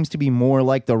 but it seems to be more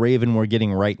like the Raven we're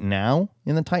getting right now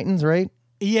in the Titans, right?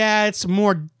 Yeah, it's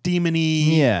more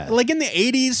demony. Yeah. Like in the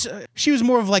 80s, she was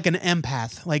more of like an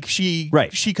empath. Like she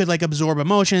could like absorb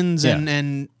emotions and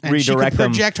she could Redirect them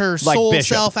project her like soul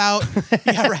Bishop. self out.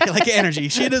 Yeah, right. Like energy.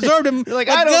 She had absorbed him Like, like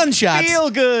I don't gunshots.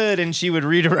 feel good, and she would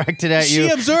redirect it at you.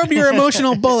 She absorbed your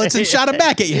emotional bullets and shot them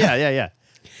back at you. Yeah.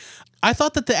 I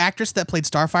thought that the actress that played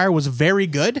Starfire was very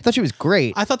good. I thought she was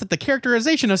great. I thought that the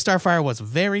characterization of Starfire was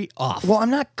very off. Well,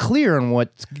 I'm not clear on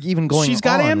what's even going on. She's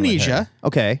got with amnesia. her.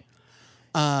 Okay.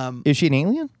 Is she an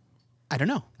alien? I don't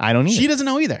know. I don't either. She doesn't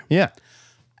know either. Yeah.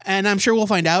 And I'm sure we'll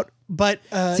find out. But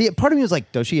See, part of me was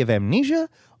like, does she have amnesia?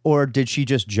 Or did she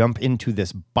just jump into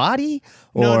this body?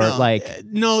 Or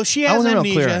no, she I has wasn't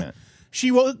real clear on amnesia. it.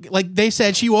 She woke, like they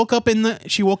said, she woke up in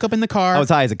the car I was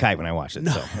high as a kite when I watched it.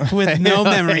 So. with no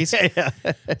memories.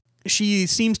 She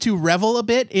seems to revel a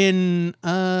bit in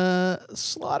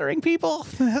slaughtering people,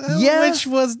 Yeah. which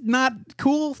was not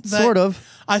cool. Sort of.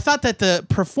 I thought that the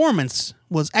performance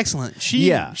was excellent.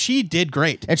 She did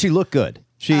great. And she looked good.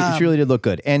 She really did look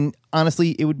good. And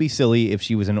honestly, it would be silly if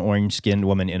she was an orange-skinned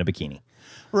woman in a bikini.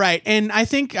 Right. And I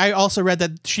think I also read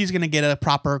that she's going to get a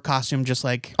proper costume just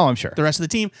like Oh, I'm sure. the rest of the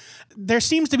team. There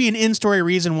seems to be an in-story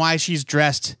reason why she's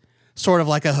dressed sort of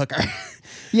like a hooker.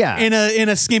 Yeah. in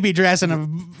a skimpy dress and a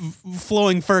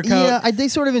flowing fur coat. Yeah, they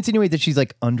sort of insinuate that she's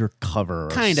like undercover or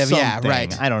Kind of, yeah, something.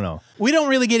 right. I don't know. We don't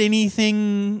really get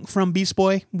anything from Beast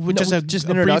Boy, just a brief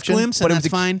introduction, glimpse, and but that's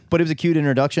fine. But it was a cute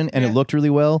introduction, and it looked really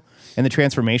well, and the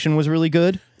transformation was really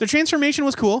good. The transformation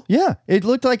was cool. Yeah, it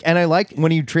looked like, and I like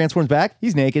when he transforms back,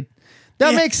 he's naked.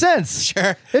 That Yeah. makes sense.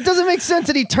 Sure. It doesn't make sense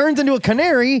that he turns into a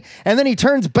canary and then he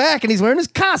turns back and he's wearing his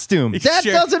costume. That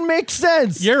Sure. doesn't make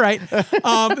sense. You're right.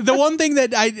 The one thing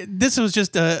that this was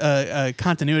just a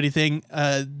continuity thing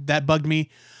that bugged me.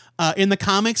 In the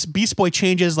comics, Beast Boy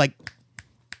changes like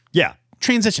Yeah.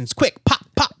 transitions, quick, pop,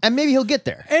 pop. And maybe he'll get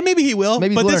there. And maybe he will,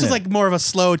 Maybe but he's this is learning. like more of a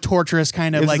slow, torturous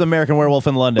kind of This like is American Werewolf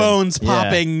in London. bones Yeah.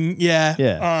 popping,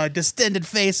 Yeah. distended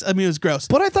face. I mean, it was gross.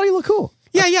 But I thought he looked cool.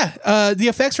 Yeah. The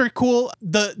effects were cool.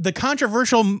 The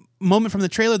controversial moment from the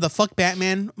trailer, the "fuck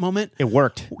Batman" moment, It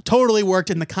worked. totally worked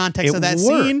in the context It of that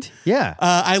worked. scene. Yeah.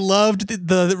 I loved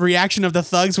the reaction of the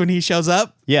thugs when he shows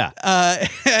up. Yeah.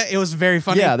 It was very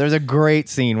funny. Yeah, there's a great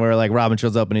scene where like Robin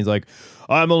shows up and he's like,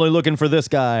 I'm only looking for this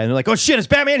guy. And they're like, oh shit, is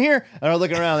Batman here? And they're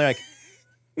looking around, they're like,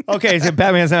 okay, so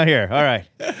Batman's not here. All right.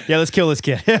 Yeah, let's kill this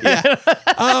kid.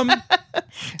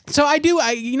 So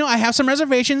I have some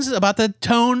reservations about the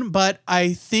tone, but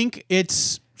I think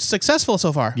it's successful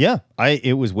so far. Yeah,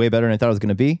 it was way better than I thought it was going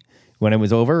to be. When it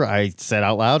was over, I said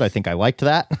out loud, I think I liked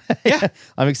that. Yeah.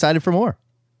 I'm excited for more.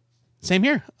 Same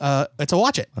here. It's a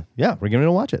watch it. Yeah, we're going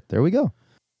to watch it. There we go.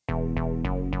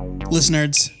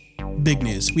 Listeners, big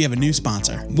news. We have a new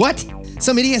sponsor. What?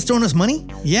 Some idiot has thrown us money?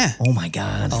 Yeah. Oh my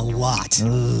God. A lot. A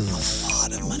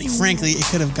lot of money. Frankly, it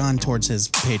could have gone towards his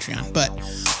Patreon. But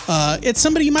it's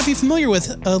somebody you might be familiar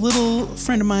with. A little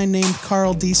friend of mine named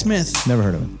Carl D. Smith. Never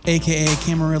heard of him. A.K.A.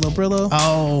 Camarillo Brillo.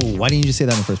 Oh, why didn't you just say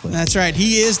that in the first place? That's right.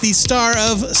 He is the star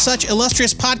of such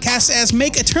illustrious podcasts as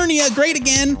Make Eternia Great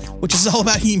Again, which is all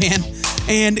about He-Man,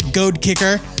 and Goad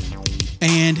Kicker.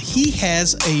 And he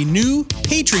has a new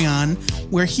Patreon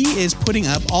where he is putting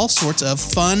up all sorts of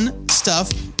fun stuff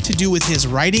to do with his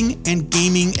writing and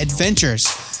gaming adventures.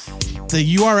 The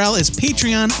URL is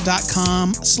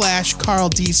patreon.com/Carl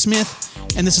D. Smith,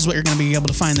 and this is what you're going to be able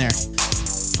to find there.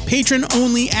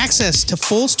 Patron-only access to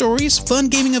full stories, fun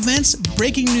gaming events,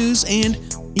 breaking news, and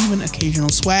even occasional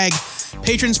swag.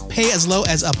 Patrons pay as low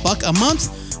as $1 a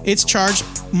month. It's charged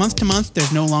month to month.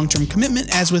 There's no long-term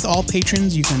commitment. As with all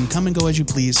patrons, you can come and go as you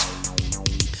please.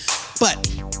 But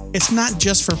it's not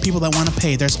just for people that want to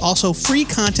pay. There's also free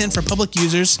content for public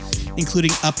users, including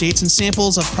updates and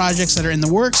samples of projects that are in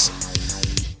the works.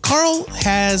 Carl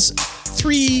has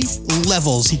 3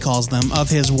 levels, he calls them, of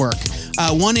his work.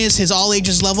 One is his all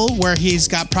ages level, where he's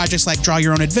got projects like Draw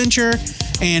Your Own Adventure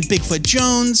and Bigfoot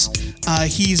Jones.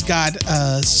 He's got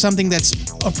something that's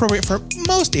appropriate for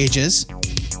most ages.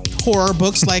 Horror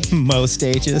books like Most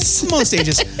ages.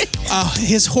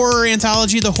 His horror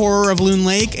anthology, The Horror of Loon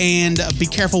Lake, and Be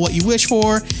Careful What You Wish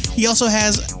For. He also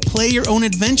has Play Your Own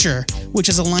Adventure, which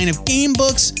is a line of game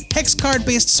books, hex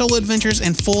card-based solo adventures,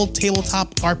 and full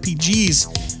tabletop RPGs.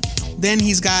 Then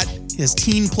he's got his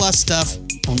Teen Plus stuff,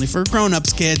 only for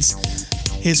grown-ups kids.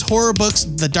 His horror books,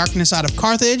 The Darkness Out of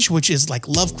Carthage, which is like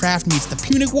Lovecraft meets the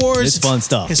Punic Wars. It's fun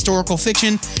stuff. Historical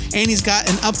fiction. And he's got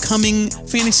an upcoming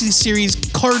fantasy series,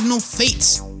 Cardinal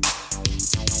Fates.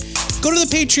 Go to the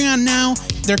Patreon now.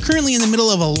 They're currently in the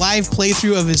middle of a live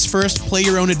playthrough of his first Play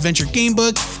Your Own Adventure game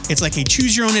book. It's like a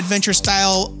choose your own adventure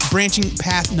style branching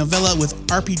path novella with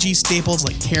RPG staples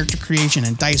like character creation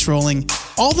and dice rolling.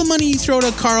 All the money you throw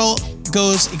to Carl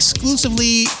goes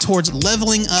exclusively towards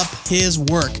leveling up his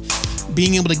work.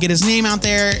 Being able to get his name out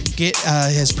there, get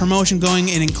his promotion going.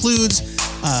 It includes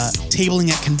tabling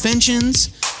at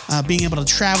conventions, being able to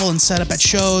travel and set up at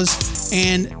shows,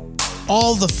 and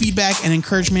all the feedback and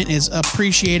encouragement is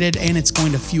appreciated, and it's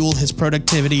going to fuel his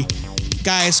productivity.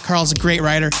 Guys, Carl's a great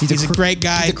writer. He's a great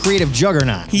guy. He's a creative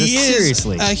juggernaut. He is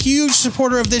Seriously. a huge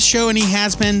supporter of this show, and he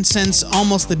has been since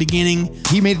almost the beginning.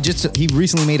 He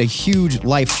recently made a huge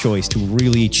life choice to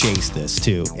really chase this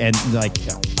too. And like,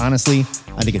 honestly,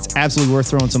 I think it's absolutely worth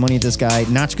throwing some money at this guy,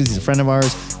 not just because he's a friend of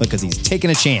ours, but because he's taking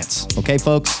a chance. Okay,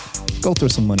 folks? Go throw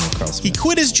some money at Carl Smith. He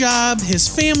quit his job. His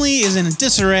family is in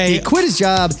disarray. He quit his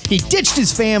job. He ditched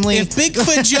his family. If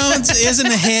Bigfoot Jones isn't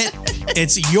a hit,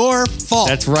 it's your fault.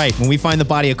 That's right. When we find the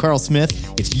body of Carl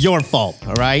Smith, it's your fault.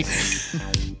 All right?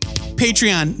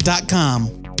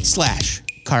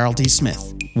 Patreon.com/Carl D.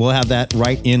 Smith. We'll have that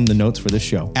right in the notes for this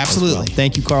show. Absolutely. Well.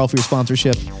 Thank you, Carl, for your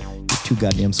sponsorship. You're too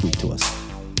goddamn sweet to us.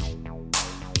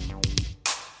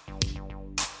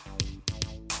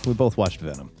 We both watched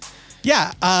Venom.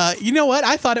 Yeah. You know what?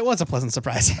 I thought it was a pleasant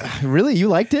surprise. Really? You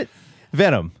liked it?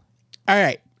 Venom. All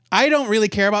right. I don't really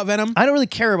care about Venom. I don't really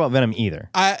care about Venom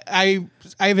either. I've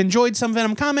enjoyed some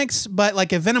Venom comics, but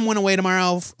like if Venom went away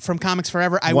tomorrow from comics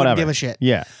forever, I wouldn't give a shit.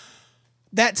 Yeah.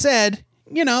 That said,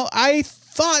 I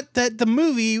thought that the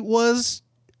movie was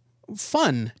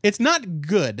fun. It's not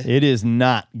good. It is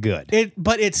not good.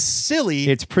 But it's silly.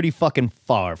 It's pretty fucking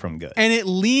far from good. And it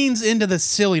leans into the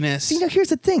silliness. See, now here's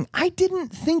the thing. I didn't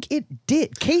think it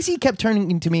did. Casey kept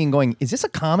turning to me and going, is this a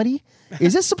comedy?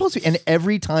 Is this supposed to be? And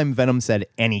every time Venom said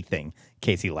anything,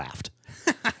 Casey laughed.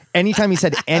 Anytime he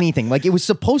said anything, like it was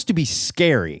supposed to be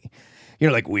scary.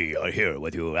 Like, we are here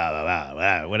with you, blah, blah, blah,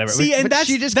 blah, whatever. See, and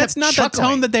that's not the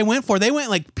tone that they went for. They went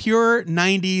like pure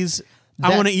 90s,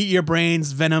 I want to eat your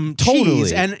brains, Venom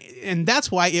cheese. And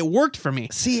that's why it worked for me.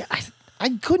 See, I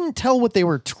couldn't tell what they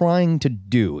were trying to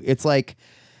do. It's like,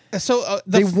 so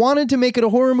they wanted to make it a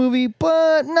horror movie,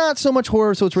 but not so much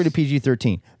horror, so it's rated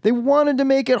PG-13. They wanted to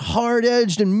make it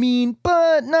hard-edged and mean,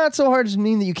 but not so hard-edged and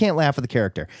mean that you can't laugh at the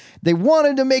character. They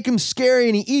wanted to make him scary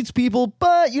and he eats people,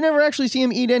 but you never actually see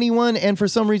him eat anyone, and for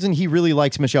some reason he really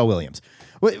likes Michelle Williams.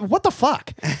 What the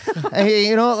fuck?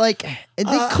 They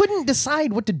couldn't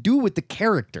decide what to do with the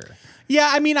character.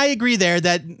 Yeah, I mean, I agree there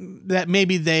that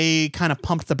maybe they kind of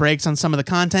pumped the brakes on some of the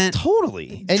content.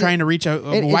 Totally. Trying to reach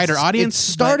a wider audience.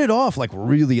 It started off like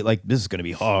really like, this is going to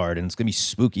be hard and it's going to be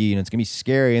spooky and it's going to be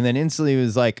scary. And then instantly it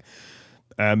was like,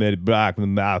 I'm at black with a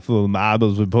mouthful of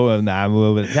marbles with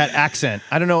that accent.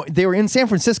 I don't know. They were in San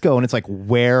Francisco and it's like,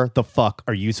 where the fuck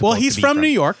are you supposed to be Well, he's from New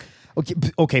York.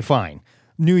 Okay, fine.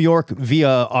 New York via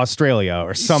Australia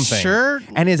or something. Sure.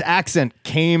 And his accent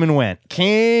came and went.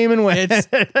 It's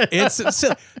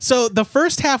so the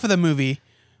first half of the movie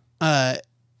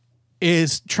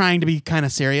is trying to be kind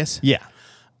of serious. Yeah.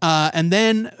 And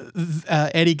then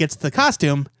Eddie gets the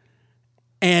costume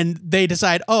and they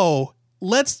decide, oh,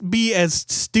 let's be as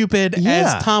stupid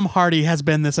as Tom Hardy has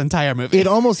been this entire movie. It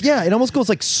almost goes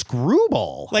like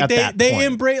Screwball. Like at they that point.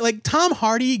 embrace, like Tom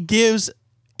Hardy gives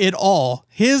it all.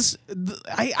 His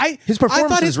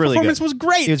performance his really performance good. was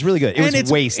great. It was really good. It And was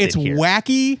it's wasted It's here.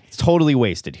 wacky. It's totally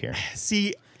wasted here.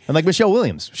 See, And like Michelle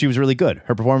Williams, she was really good.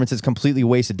 Her performance is completely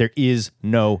wasted. There is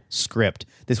no script.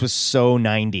 This was so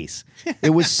 90s.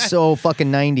 It was so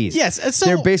fucking 90s. Yes, so-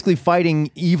 they're basically fighting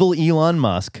evil Elon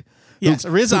Musk. yes,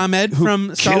 Riz Ahmed who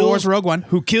from Star kills- Wars Rogue One.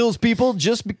 Who kills people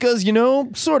just because,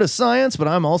 sort of science, but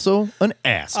I'm also an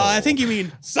asshole. I think you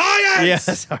mean science. Yeah,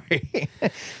 sorry.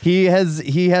 He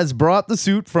has brought the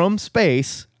suit from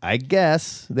space, I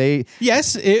guess.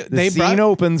 Yes, The they scene brought.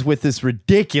 opens with this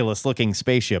ridiculous looking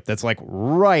spaceship that's like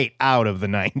right out of the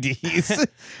 90s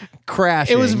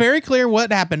crashing. It was very clear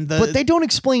what happened. But they don't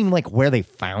explain like where they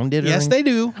found it. Yes, they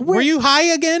do. Where- Were you high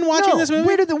again watching No, this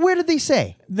movie? Where did they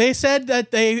say? They said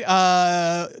that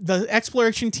the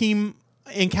exploration team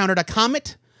encountered a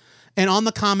comet, and on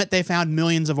the comet they found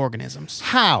millions of organisms.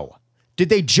 How? Did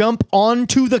they jump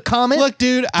onto the comet? Look,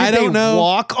 dude, I Did don't they know.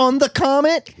 walk on the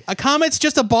comet? A comet's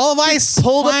just a ball of ice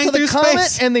Pulled up flying to the through comet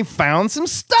space. and they found some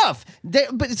stuff.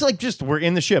 But it's like we're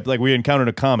in the ship. Like we encountered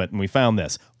a comet and we found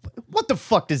this. What the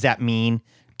fuck does that mean?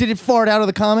 Did it fart out of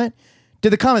the comet?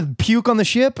 Did the comet puke on the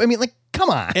ship? I mean, like, come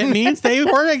on. It means they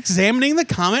were examining the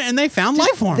comet and they found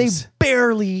life forms. They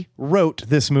barely wrote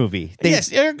this movie. They yes,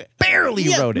 barely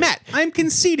wrote it. Matt, I'm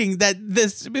conceding that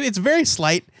it's very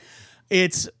slight.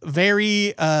 It's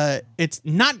very it's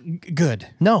not good.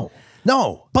 No.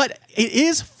 But it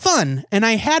is fun, and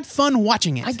I had fun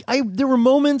watching it. There were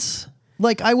moments,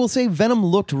 like I will say Venom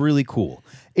looked really cool.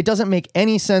 It doesn't make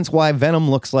any sense why Venom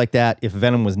looks like that if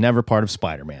Venom was never part of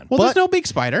Spider-Man. Well, there's no big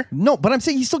spider. No, but I'm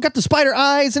saying he's still got the spider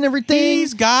eyes and everything.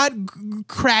 He's got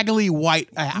craggly white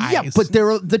eyes. Yeah, but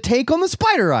they're the take on the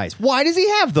spider eyes. Why does he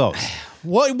have those?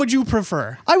 What would you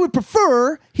prefer? I would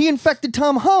prefer he infected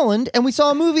Tom Holland and we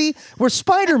saw a movie where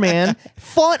Spider-Man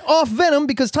fought off Venom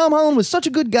because Tom Holland was such a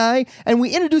good guy and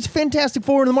we introduced Fantastic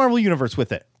Four in the Marvel Universe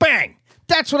with it. Bang!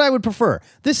 That's what I would prefer.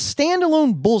 This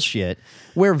standalone bullshit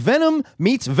where Venom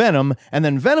meets Venom and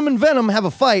then Venom and Venom have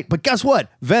a fight, but guess what?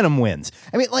 Venom wins.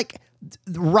 I mean, like,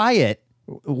 Riot,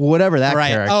 whatever that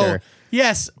character. Oh,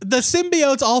 yes. The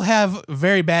symbiotes all have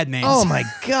very bad names. Oh my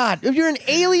God! If you're an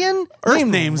alien Earth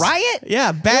named names. Riot,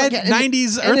 Yeah, bad and-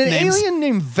 90s and Earth an names. alien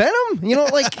named Venom.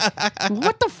 Like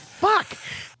what the fuck?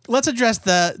 Let's address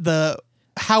the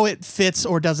how it fits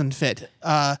or doesn't fit.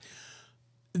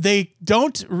 They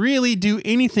don't really do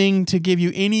anything to give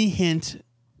you any hint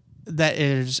that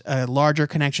is a larger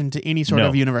connection to any sort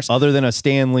of universe. other than a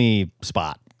Stan Lee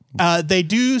spot. They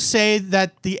do say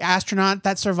that the astronaut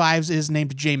that survives is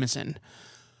named Jameson,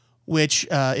 which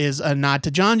is a nod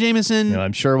to John Jameson.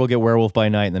 I'm sure we'll get Werewolf by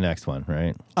Night in the next one,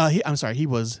 right? I'm sorry, he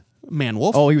was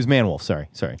Man-Wolf. Oh, he was Man-Wolf. Sorry.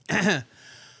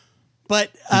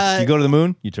 But You go to the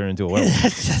moon, you turn into a werewolf.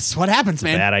 that's what happens,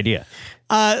 man. Bad idea.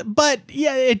 But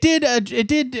yeah, it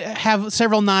did have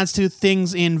several nods to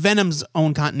things in Venom's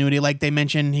own continuity. Like they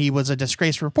mentioned, he was a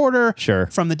disgraced reporter, Sure.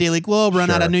 from the Daily Globe, run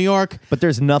out Sure. of New York. But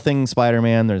there's nothing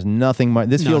Spider-Man. There's nothing.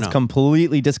 This feels no.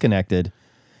 completely disconnected,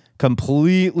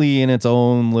 completely in its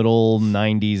own little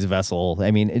 90s vessel.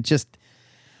 I mean,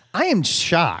 I am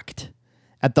shocked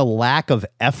at the lack of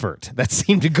effort that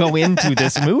seemed to go into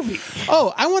this movie.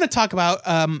 Oh, I want to talk about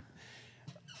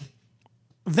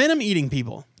Venom eating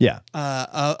people. Yeah.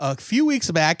 A few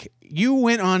weeks back, you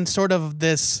went on sort of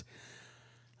this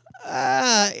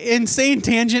insane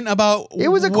tangent about It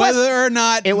was a quest- whether or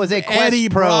not it was a quest Eddie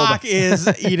probe. Brock is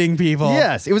eating people.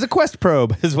 Yes, it was a quest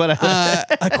probe, is what I.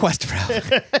 A quest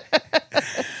probe.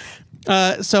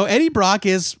 So Eddie Brock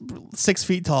is 6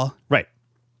 feet tall. Right.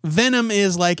 Venom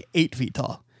is like 8 feet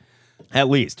tall. At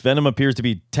least Venom appears to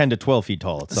be 10 to 12 feet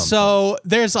tall at some point. So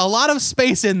there's a lot of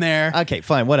space in there. Okay,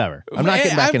 fine, whatever. I'm not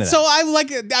getting back into that. So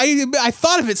I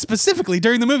thought of it specifically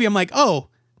during the movie. I'm like, oh,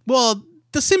 well,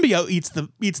 the symbiote eats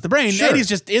the brain. Sure. Eddie's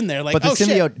just in there, like, But the oh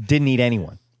symbiote shit. didn't eat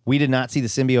anyone. We did not see the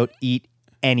symbiote eat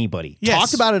anybody. Yes.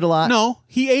 Talked about it a lot. No,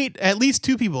 he ate at least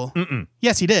 2 people.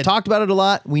 Yes, he did. Talked about it a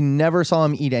lot. We never saw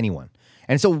him eat anyone.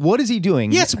 And so what is he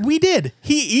doing? Yes, we did.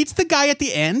 He eats the guy at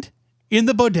the end in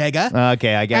the bodega.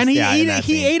 Okay, I guess. And he in that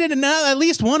scene. ate at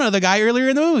least one other guy earlier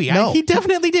in the movie. No. He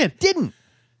definitely did. Didn't.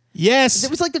 Yes. It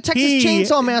was like the Texas he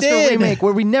Chainsaw Massacre did. remake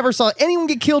where we never saw anyone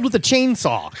get killed with a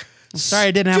chainsaw. Sorry,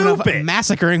 I didn't have enough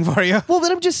massacring for you. Well,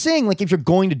 then I'm just saying, like, if you're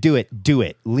going to do it, do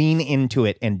it. Lean into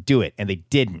it and do it. And they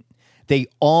didn't. They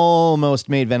almost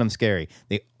made Venom scary.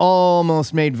 They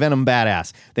almost made Venom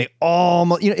badass. They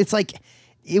almost, it's like,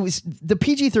 it was the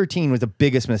PG-13 was the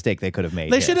biggest mistake they could have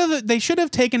made. They should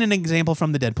have taken an example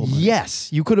from the Deadpool movie.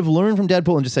 Yes, you could have learned from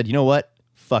Deadpool and just said, you know what?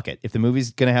 Fuck it. If the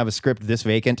movie's gonna have a script this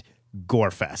vacant,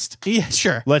 gore fest. Yeah,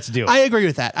 sure. Let's do it. I agree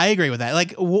with that.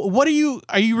 Like, what are you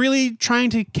really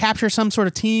trying to capture some sort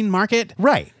of teen market?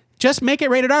 Right. Just make it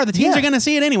rated R. The teens are going to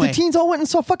see it anyway. The teens all went and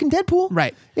saw fucking Deadpool.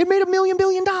 Right. It made $1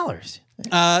 billion.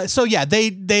 So yeah,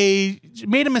 they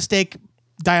made a mistake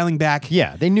dialing back.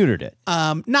 Yeah, they neutered it.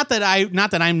 Not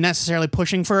that I'm necessarily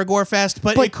pushing for a gore fest,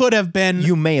 but it could have been.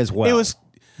 You may as well. It was.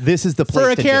 This is the place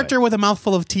for a to character do it. with a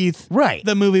mouthful of teeth. Right.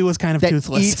 The movie was kind of that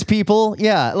toothless. Eats people.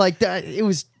 Yeah, like that. It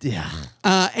was. Yeah.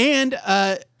 And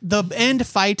the end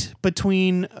fight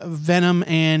between Venom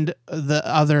and the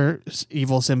other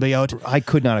evil symbiote. I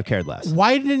could not have cared less.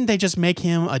 Why didn't they just make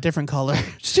him a different color?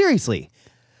 Seriously.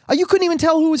 You couldn't even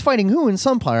tell who was fighting who in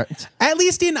some parts. At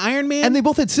least in Iron Man. And they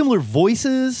both had similar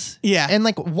voices. Yeah. And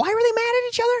like, why were they mad at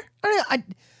each other? I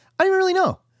don't even really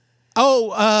know.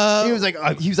 Oh, he was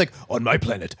like, on my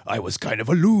planet, I was kind of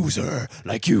a loser,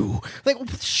 like you. Like,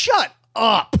 shut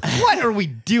up. What are we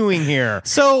doing here?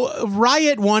 So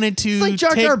Riot wanted to It's like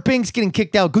Jar Jar Binks getting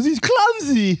kicked out because he's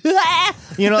clumsy.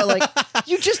 Like,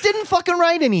 you just didn't fucking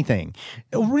write anything.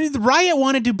 Riot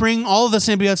wanted to bring all of the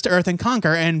symbiotes to Earth and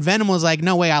conquer, and Venom was like,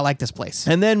 no way, I like this place.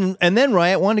 And then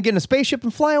Riot wanted to get in a spaceship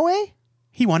and fly away?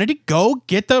 He wanted to go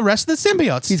get the rest of the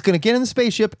symbiotes. He's going to get in the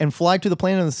spaceship and fly to the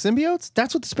planet of the symbiotes?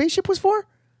 That's what the spaceship was for?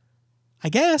 I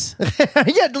guess.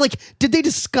 Yeah, like, did they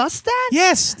discuss that?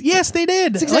 Yes, they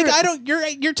did. Exactly.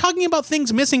 Like, you're talking about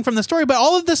things missing from the story, but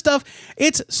all of this stuff,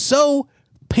 it's so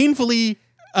painfully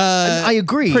I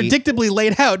agree. predictably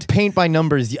laid out. Paint by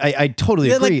numbers. I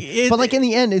totally agree. But like in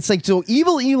the end, it's like, so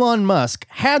evil Elon Musk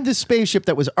had this spaceship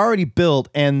that was already built,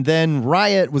 and then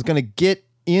Riot was going to get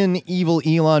in evil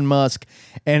Elon Musk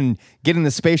and get in the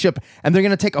spaceship, and they're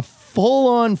going to take a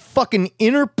full-on fucking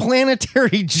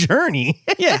interplanetary journey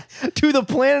to the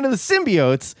planet of the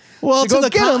symbiotes. Well,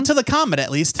 to to the comet,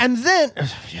 at least. And then,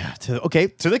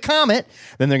 to the comet.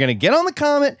 Then they're going to get on the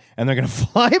comet, and they're going to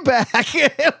fly back.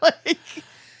 Like,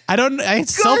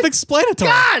 it's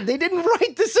self-explanatory. God, they didn't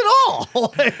write this at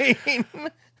all.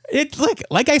 It's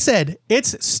like I said,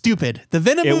 it's stupid. The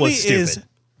Venom movie is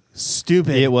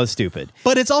stupid. It was stupid.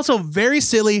 But it's also very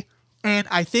silly, and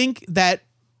I think that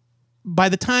by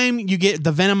the time you get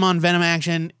the Venom on Venom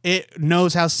action, it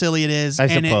knows how silly it is,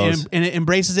 and it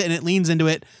embraces it, and it leans into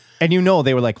it. And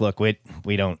they were like, look, we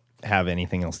don't have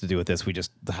anything else to do with this.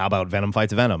 How about Venom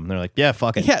fights Venom? And they're like, yeah,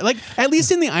 fuck it. Yeah, like, at least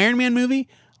in the Iron Man movie,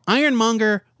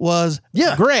 Ironmonger was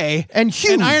gray and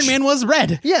huge, and Iron Man was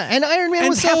red. Yeah, and Iron Man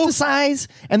was half the size,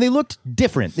 and they looked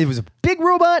different. It was a big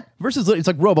robot versus it's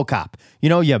like RoboCop.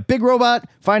 Big robot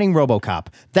fighting RoboCop.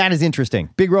 That is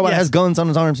interesting. Big robot has guns on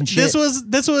his arms and shit.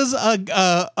 This was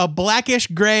a blackish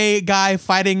gray guy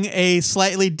fighting a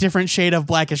slightly different shade of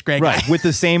blackish gray guy, with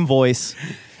the same voice.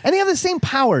 And they have the same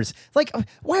powers. Like,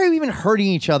 why are we even hurting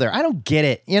each other? I don't get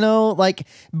it. Like,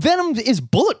 Venom is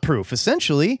bulletproof,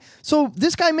 essentially. So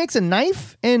this guy makes a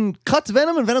knife and cuts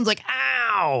Venom, and Venom's like,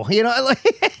 ow. What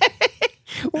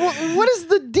is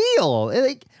the deal?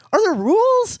 Like, are there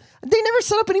rules? They never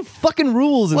set up any fucking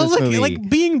rules in this movie.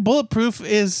 Like, being bulletproof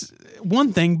is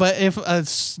one thing, but if a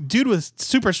dude with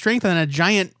super strength and a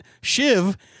giant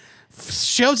shiv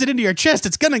shoves it into your chest,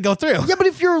 it's gonna go through. Yeah, but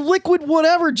if you're liquid,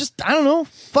 whatever, just, I don't know,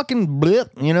 fucking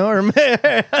blip, or...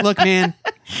 Look, man,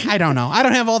 I don't know. I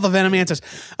don't have all the Venom answers.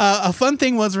 A fun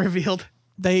thing was revealed.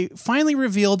 They finally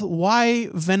revealed why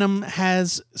Venom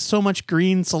has so much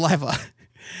green saliva.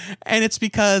 And it's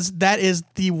because that is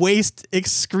the waste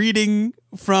excreting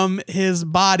from his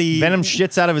body. Venom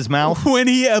shits out of his mouth? When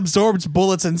he absorbs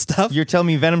bullets and stuff. You're telling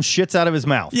me Venom shits out of his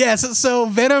mouth? Yes, so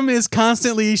Venom is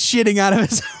constantly shitting out of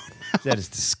his own. That is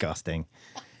disgusting.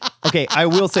 Okay, I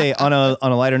will say on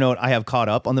a lighter note, I have caught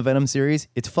up on the Venom series.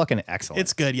 It's fucking excellent.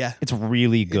 It's good, yeah. It's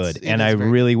really good, and I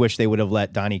really wish they would have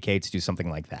let Donny Cates do something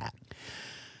like that.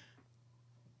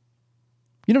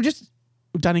 Just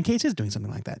Donny Cates is doing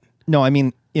something like that. No, I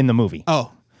mean in the movie.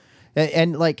 Oh,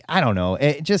 and like, I don't know,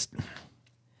 it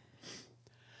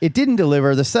didn't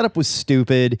deliver. The setup was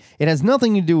stupid. It has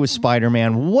nothing to do with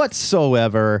Spider-Man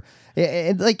whatsoever.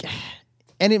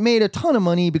 And it made a ton of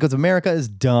money because America is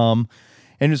dumb.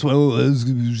 And just went,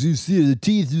 you see the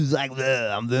teeth, it's like,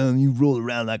 I'm done. You roll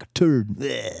around like a turd.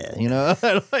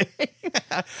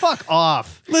 Fuck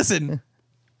off. Listen,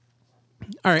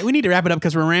 All right, we need to wrap it up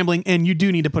because we're rambling, and you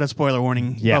do need to put a spoiler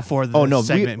warning before the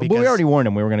segment. We already warned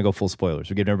them we were going to go full spoilers.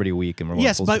 We're giving everybody a week, and we're going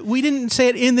yes, but we didn't say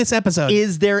it in this episode.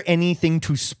 Is there anything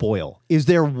to spoil? Is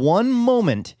there one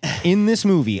moment in this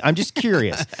movie? I'm just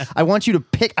curious. I want you to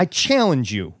pick. I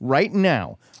challenge you right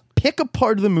now. Pick a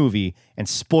part of the movie and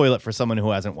spoil it for someone who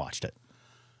hasn't watched it.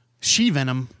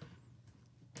 She-Venom.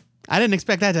 I didn't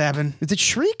expect that to happen. Is it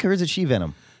Shriek or is it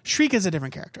She-Venom? Shriek is a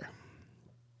different character.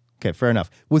 Okay, fair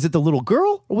enough. Was it the little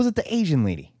girl or was it the Asian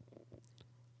lady?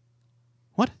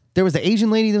 What? There was the Asian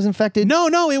lady that was infected? No,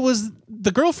 it was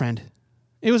the girlfriend.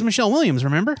 It was Michelle Williams,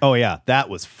 remember? Oh, yeah. That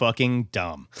was fucking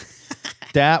dumb.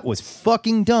 That was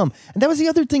fucking dumb. And that was the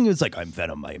other thing. It was like, I'm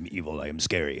Venom, I am evil, I am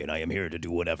scary, and I am here to do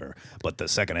whatever. But the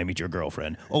second I meet your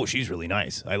girlfriend, oh, she's really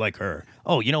nice. I like her.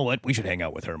 Oh, you know what? We should hang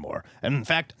out with her more. And in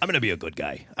fact, I'm going to be a good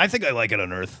guy. I think I like it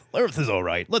on Earth. Earth is all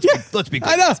right. Let's be good.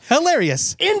 I know.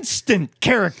 Hilarious. Instant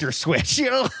character switch. You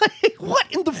know, what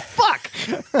in the fuck?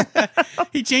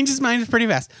 He changed his mind pretty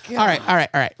fast. God. All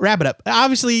right. Wrap it up.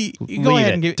 Obviously, go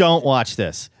ahead and don't watch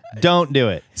this. Don't do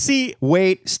it. See,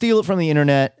 wait, steal it from the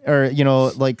internet, or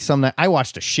like I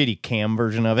watched a shitty cam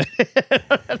version of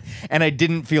it, and I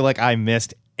didn't feel like I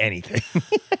missed anything.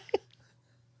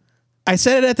 I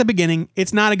said it at the beginning.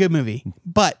 It's not a good movie,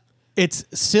 but it's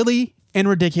silly and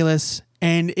ridiculous.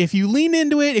 And if you lean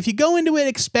into it, if you go into it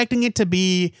expecting it to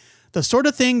be the sort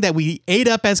of thing that we ate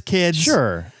up as kids,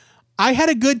 sure. I had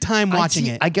a good time watching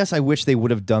it. I guess I wish they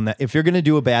would have done that. If you're going to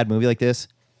do a bad movie like this,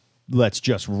 let's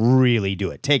just really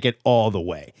do it. Take it all the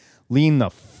way. Lean the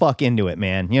fuck into it,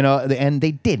 man. You know, and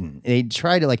they didn't. They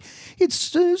tried to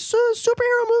it's a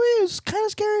superhero movie. It's kind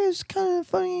of scary. It's kind of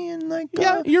funny. And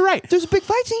yeah, you're right. There's a big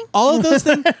fight scene. All of those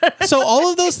things. So all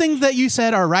of those things that you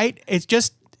said are right. It's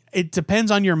just, it depends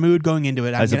on your mood going into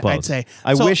it. I'd say.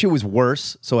 I wish it was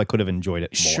worse so I could have enjoyed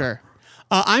it more. Sure.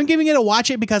 I'm giving it a watch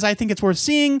it because I think it's worth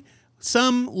seeing.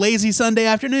 Some lazy Sunday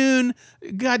afternoon.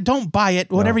 God, don't buy it.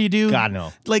 Whatever you do. God,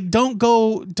 no. Don't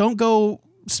go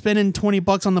spending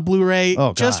 $20 on the Blu-ray. Oh,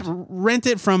 God. Just rent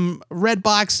it from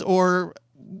Redbox or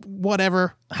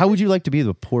whatever. How would you like to be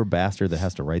the poor bastard that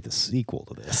has to write the sequel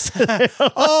to this? What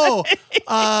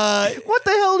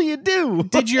the hell do you do?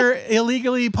 Did your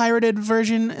illegally pirated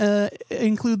version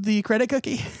include the credit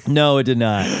cookie? No, it did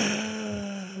not.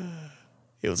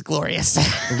 It was glorious.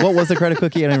 What was the credit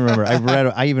cookie? I don't remember.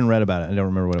 I even read about it. I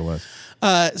don't remember what it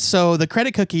was. So the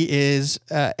credit cookie is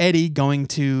Eddie going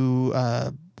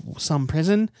to some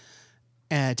prison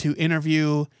to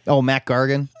interview. Oh, Mac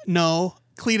Gargan? No,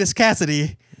 Cletus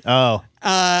Cassidy. Oh.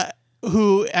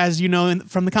 Who, as you know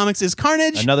from the comics, is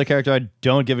Carnage. Another character I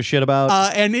don't give a shit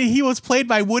about. And he was played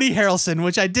by Woody Harrelson,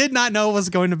 which I did not know was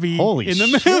going to be in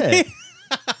the movie.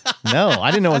 No, I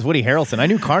didn't know it was Woody Harrelson. I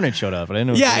knew Carnage showed up, but I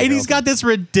didn't know. Yeah, and he's got this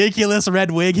ridiculous red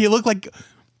wig. He looked like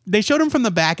they showed him from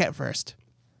the back at first.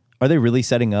 Are they really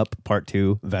setting up part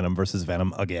 2, Venom versus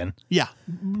Venom again? Yeah,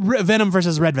 Venom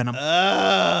versus Red Venom.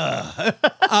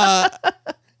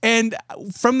 And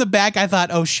from the back, I thought,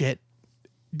 oh shit,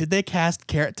 did they cast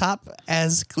Carrot Top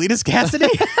as Cletus Cassidy?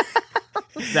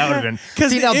 That would have been.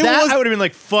 I would have been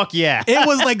like, fuck yeah. It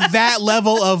was like that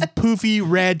level of poofy,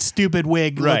 red, stupid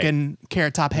wig looking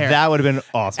Carrot Top hair. That would have been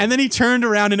awesome. And then he turned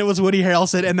around and it was Woody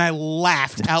Harrelson, and I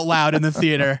laughed out loud in the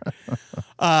theater.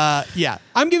 Yeah,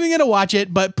 I'm giving it a watch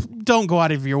it, but don't go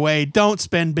out of your way. Don't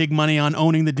spend big money on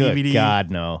owning the DVD. Good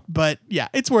God, no. But yeah,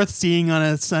 it's worth seeing on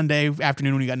a Sunday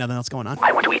afternoon when you got nothing else going on.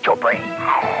 I want to eat your brain.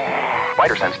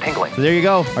 Spider sense tingling. So there you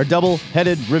go. Our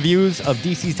double-headed reviews of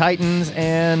DC's Titans,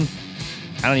 and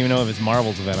I don't even know if it's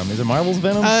Marvel's Venom. Is it Marvel's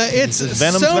Venom? It's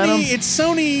Venom's Sony. Venom? It's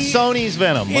Sony. Sony's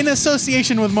Venom. In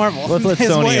association with Marvel. Let's let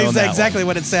Sony own that exactly one.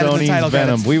 what it said Sony's in the title Venom.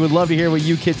 credits. We would love to hear what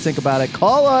you kids think about it.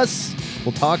 Call us.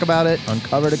 We'll talk about it on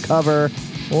Cover to Cover,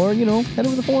 or head over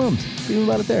to the forums. See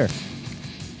about it there.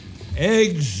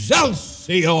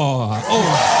 Excelsior! Oh.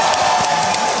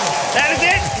 That is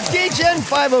it. DGen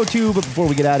 502. But before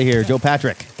we get out of here, Joe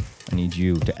Patrick, I need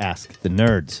you to ask the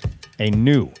nerds a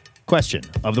new question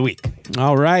of the week.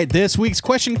 All right. This week's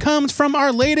question comes from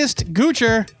our latest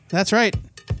Goocher. That's right.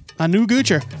 A new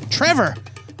Goocher. Trevor,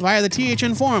 via the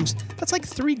THN forums. That's like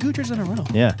 3 Goochers in a row.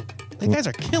 Yeah. The guys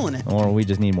are killing it. Or we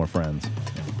just need more friends.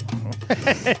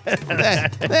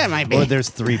 that might be. Or there's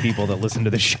 3 people that listen to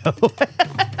the show.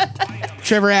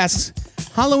 Trevor asks,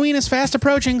 Halloween is fast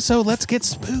approaching, so let's get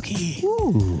spooky.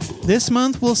 Ooh. This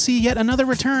month, we'll see yet another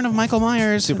return of Michael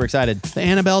Myers. Super excited. The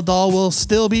Annabelle doll will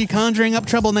still be conjuring up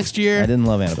trouble next year. I didn't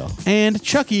love Annabelle. And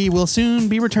Chucky will soon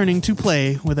be returning to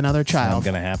play with another child. I'm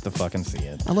going to have to fucking see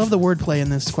it. I love the wordplay in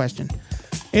this question.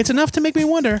 It's enough to make me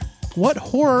wonder, what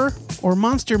horror or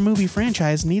monster movie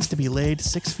franchise needs to be laid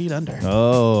 6 feet under?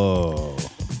 Oh.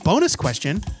 bonus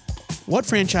question. What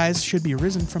franchise should be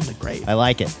risen from the grave? I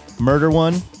like it. Murder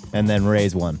one and then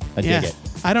raise one. I dig it.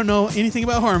 I don't know anything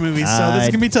about horror movies, so this is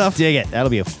going to be tough. Dig it. That'll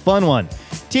be a fun one.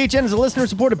 THN is a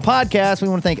listener-supported podcast. We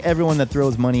want to thank everyone that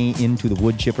throws money into the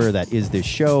wood chipper that is this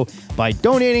show by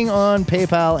donating on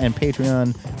PayPal and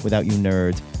Patreon. Without you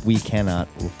nerds, we cannot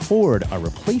afford our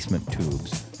replacement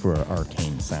tubes for our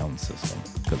arcane sound system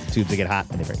because the tubes, they get hot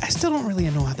and they break. I still don't really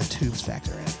know how the tubes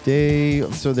factor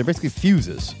in. So they're basically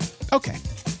fuses. Okay.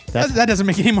 That doesn't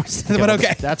make any more sense, but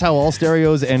okay. That's how all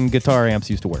stereos and guitar amps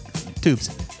used to work. Tubes.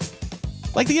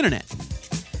 Like the internet.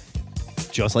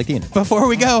 Just like the internet. Before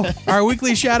we go, our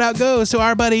weekly shout-out goes to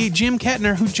our buddy Jim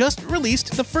Kettner, who just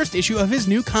released the first issue of his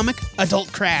new comic,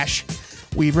 Adult Crash.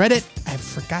 We've read it. I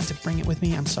forgot to bring it with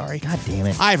me. I'm sorry. God damn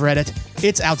it. I've read it.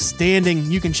 It's outstanding.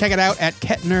 You can check it out at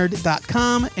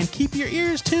kettnerd.com and keep your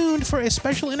ears tuned for a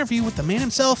special interview with the man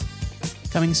himself.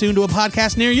 Coming soon to a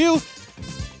podcast near you.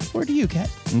 Or to you, Kat.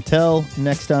 Until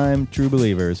next time, true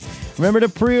believers, remember to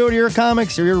pre-order your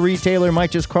comics or your retailer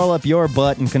might just crawl up your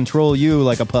butt and control you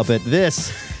like a puppet.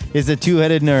 This is the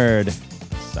Two-Headed Nerd.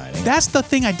 Signing. That's the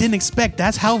thing I didn't expect.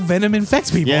 That's how Venom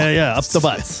infects people. Yeah, up the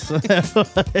butts.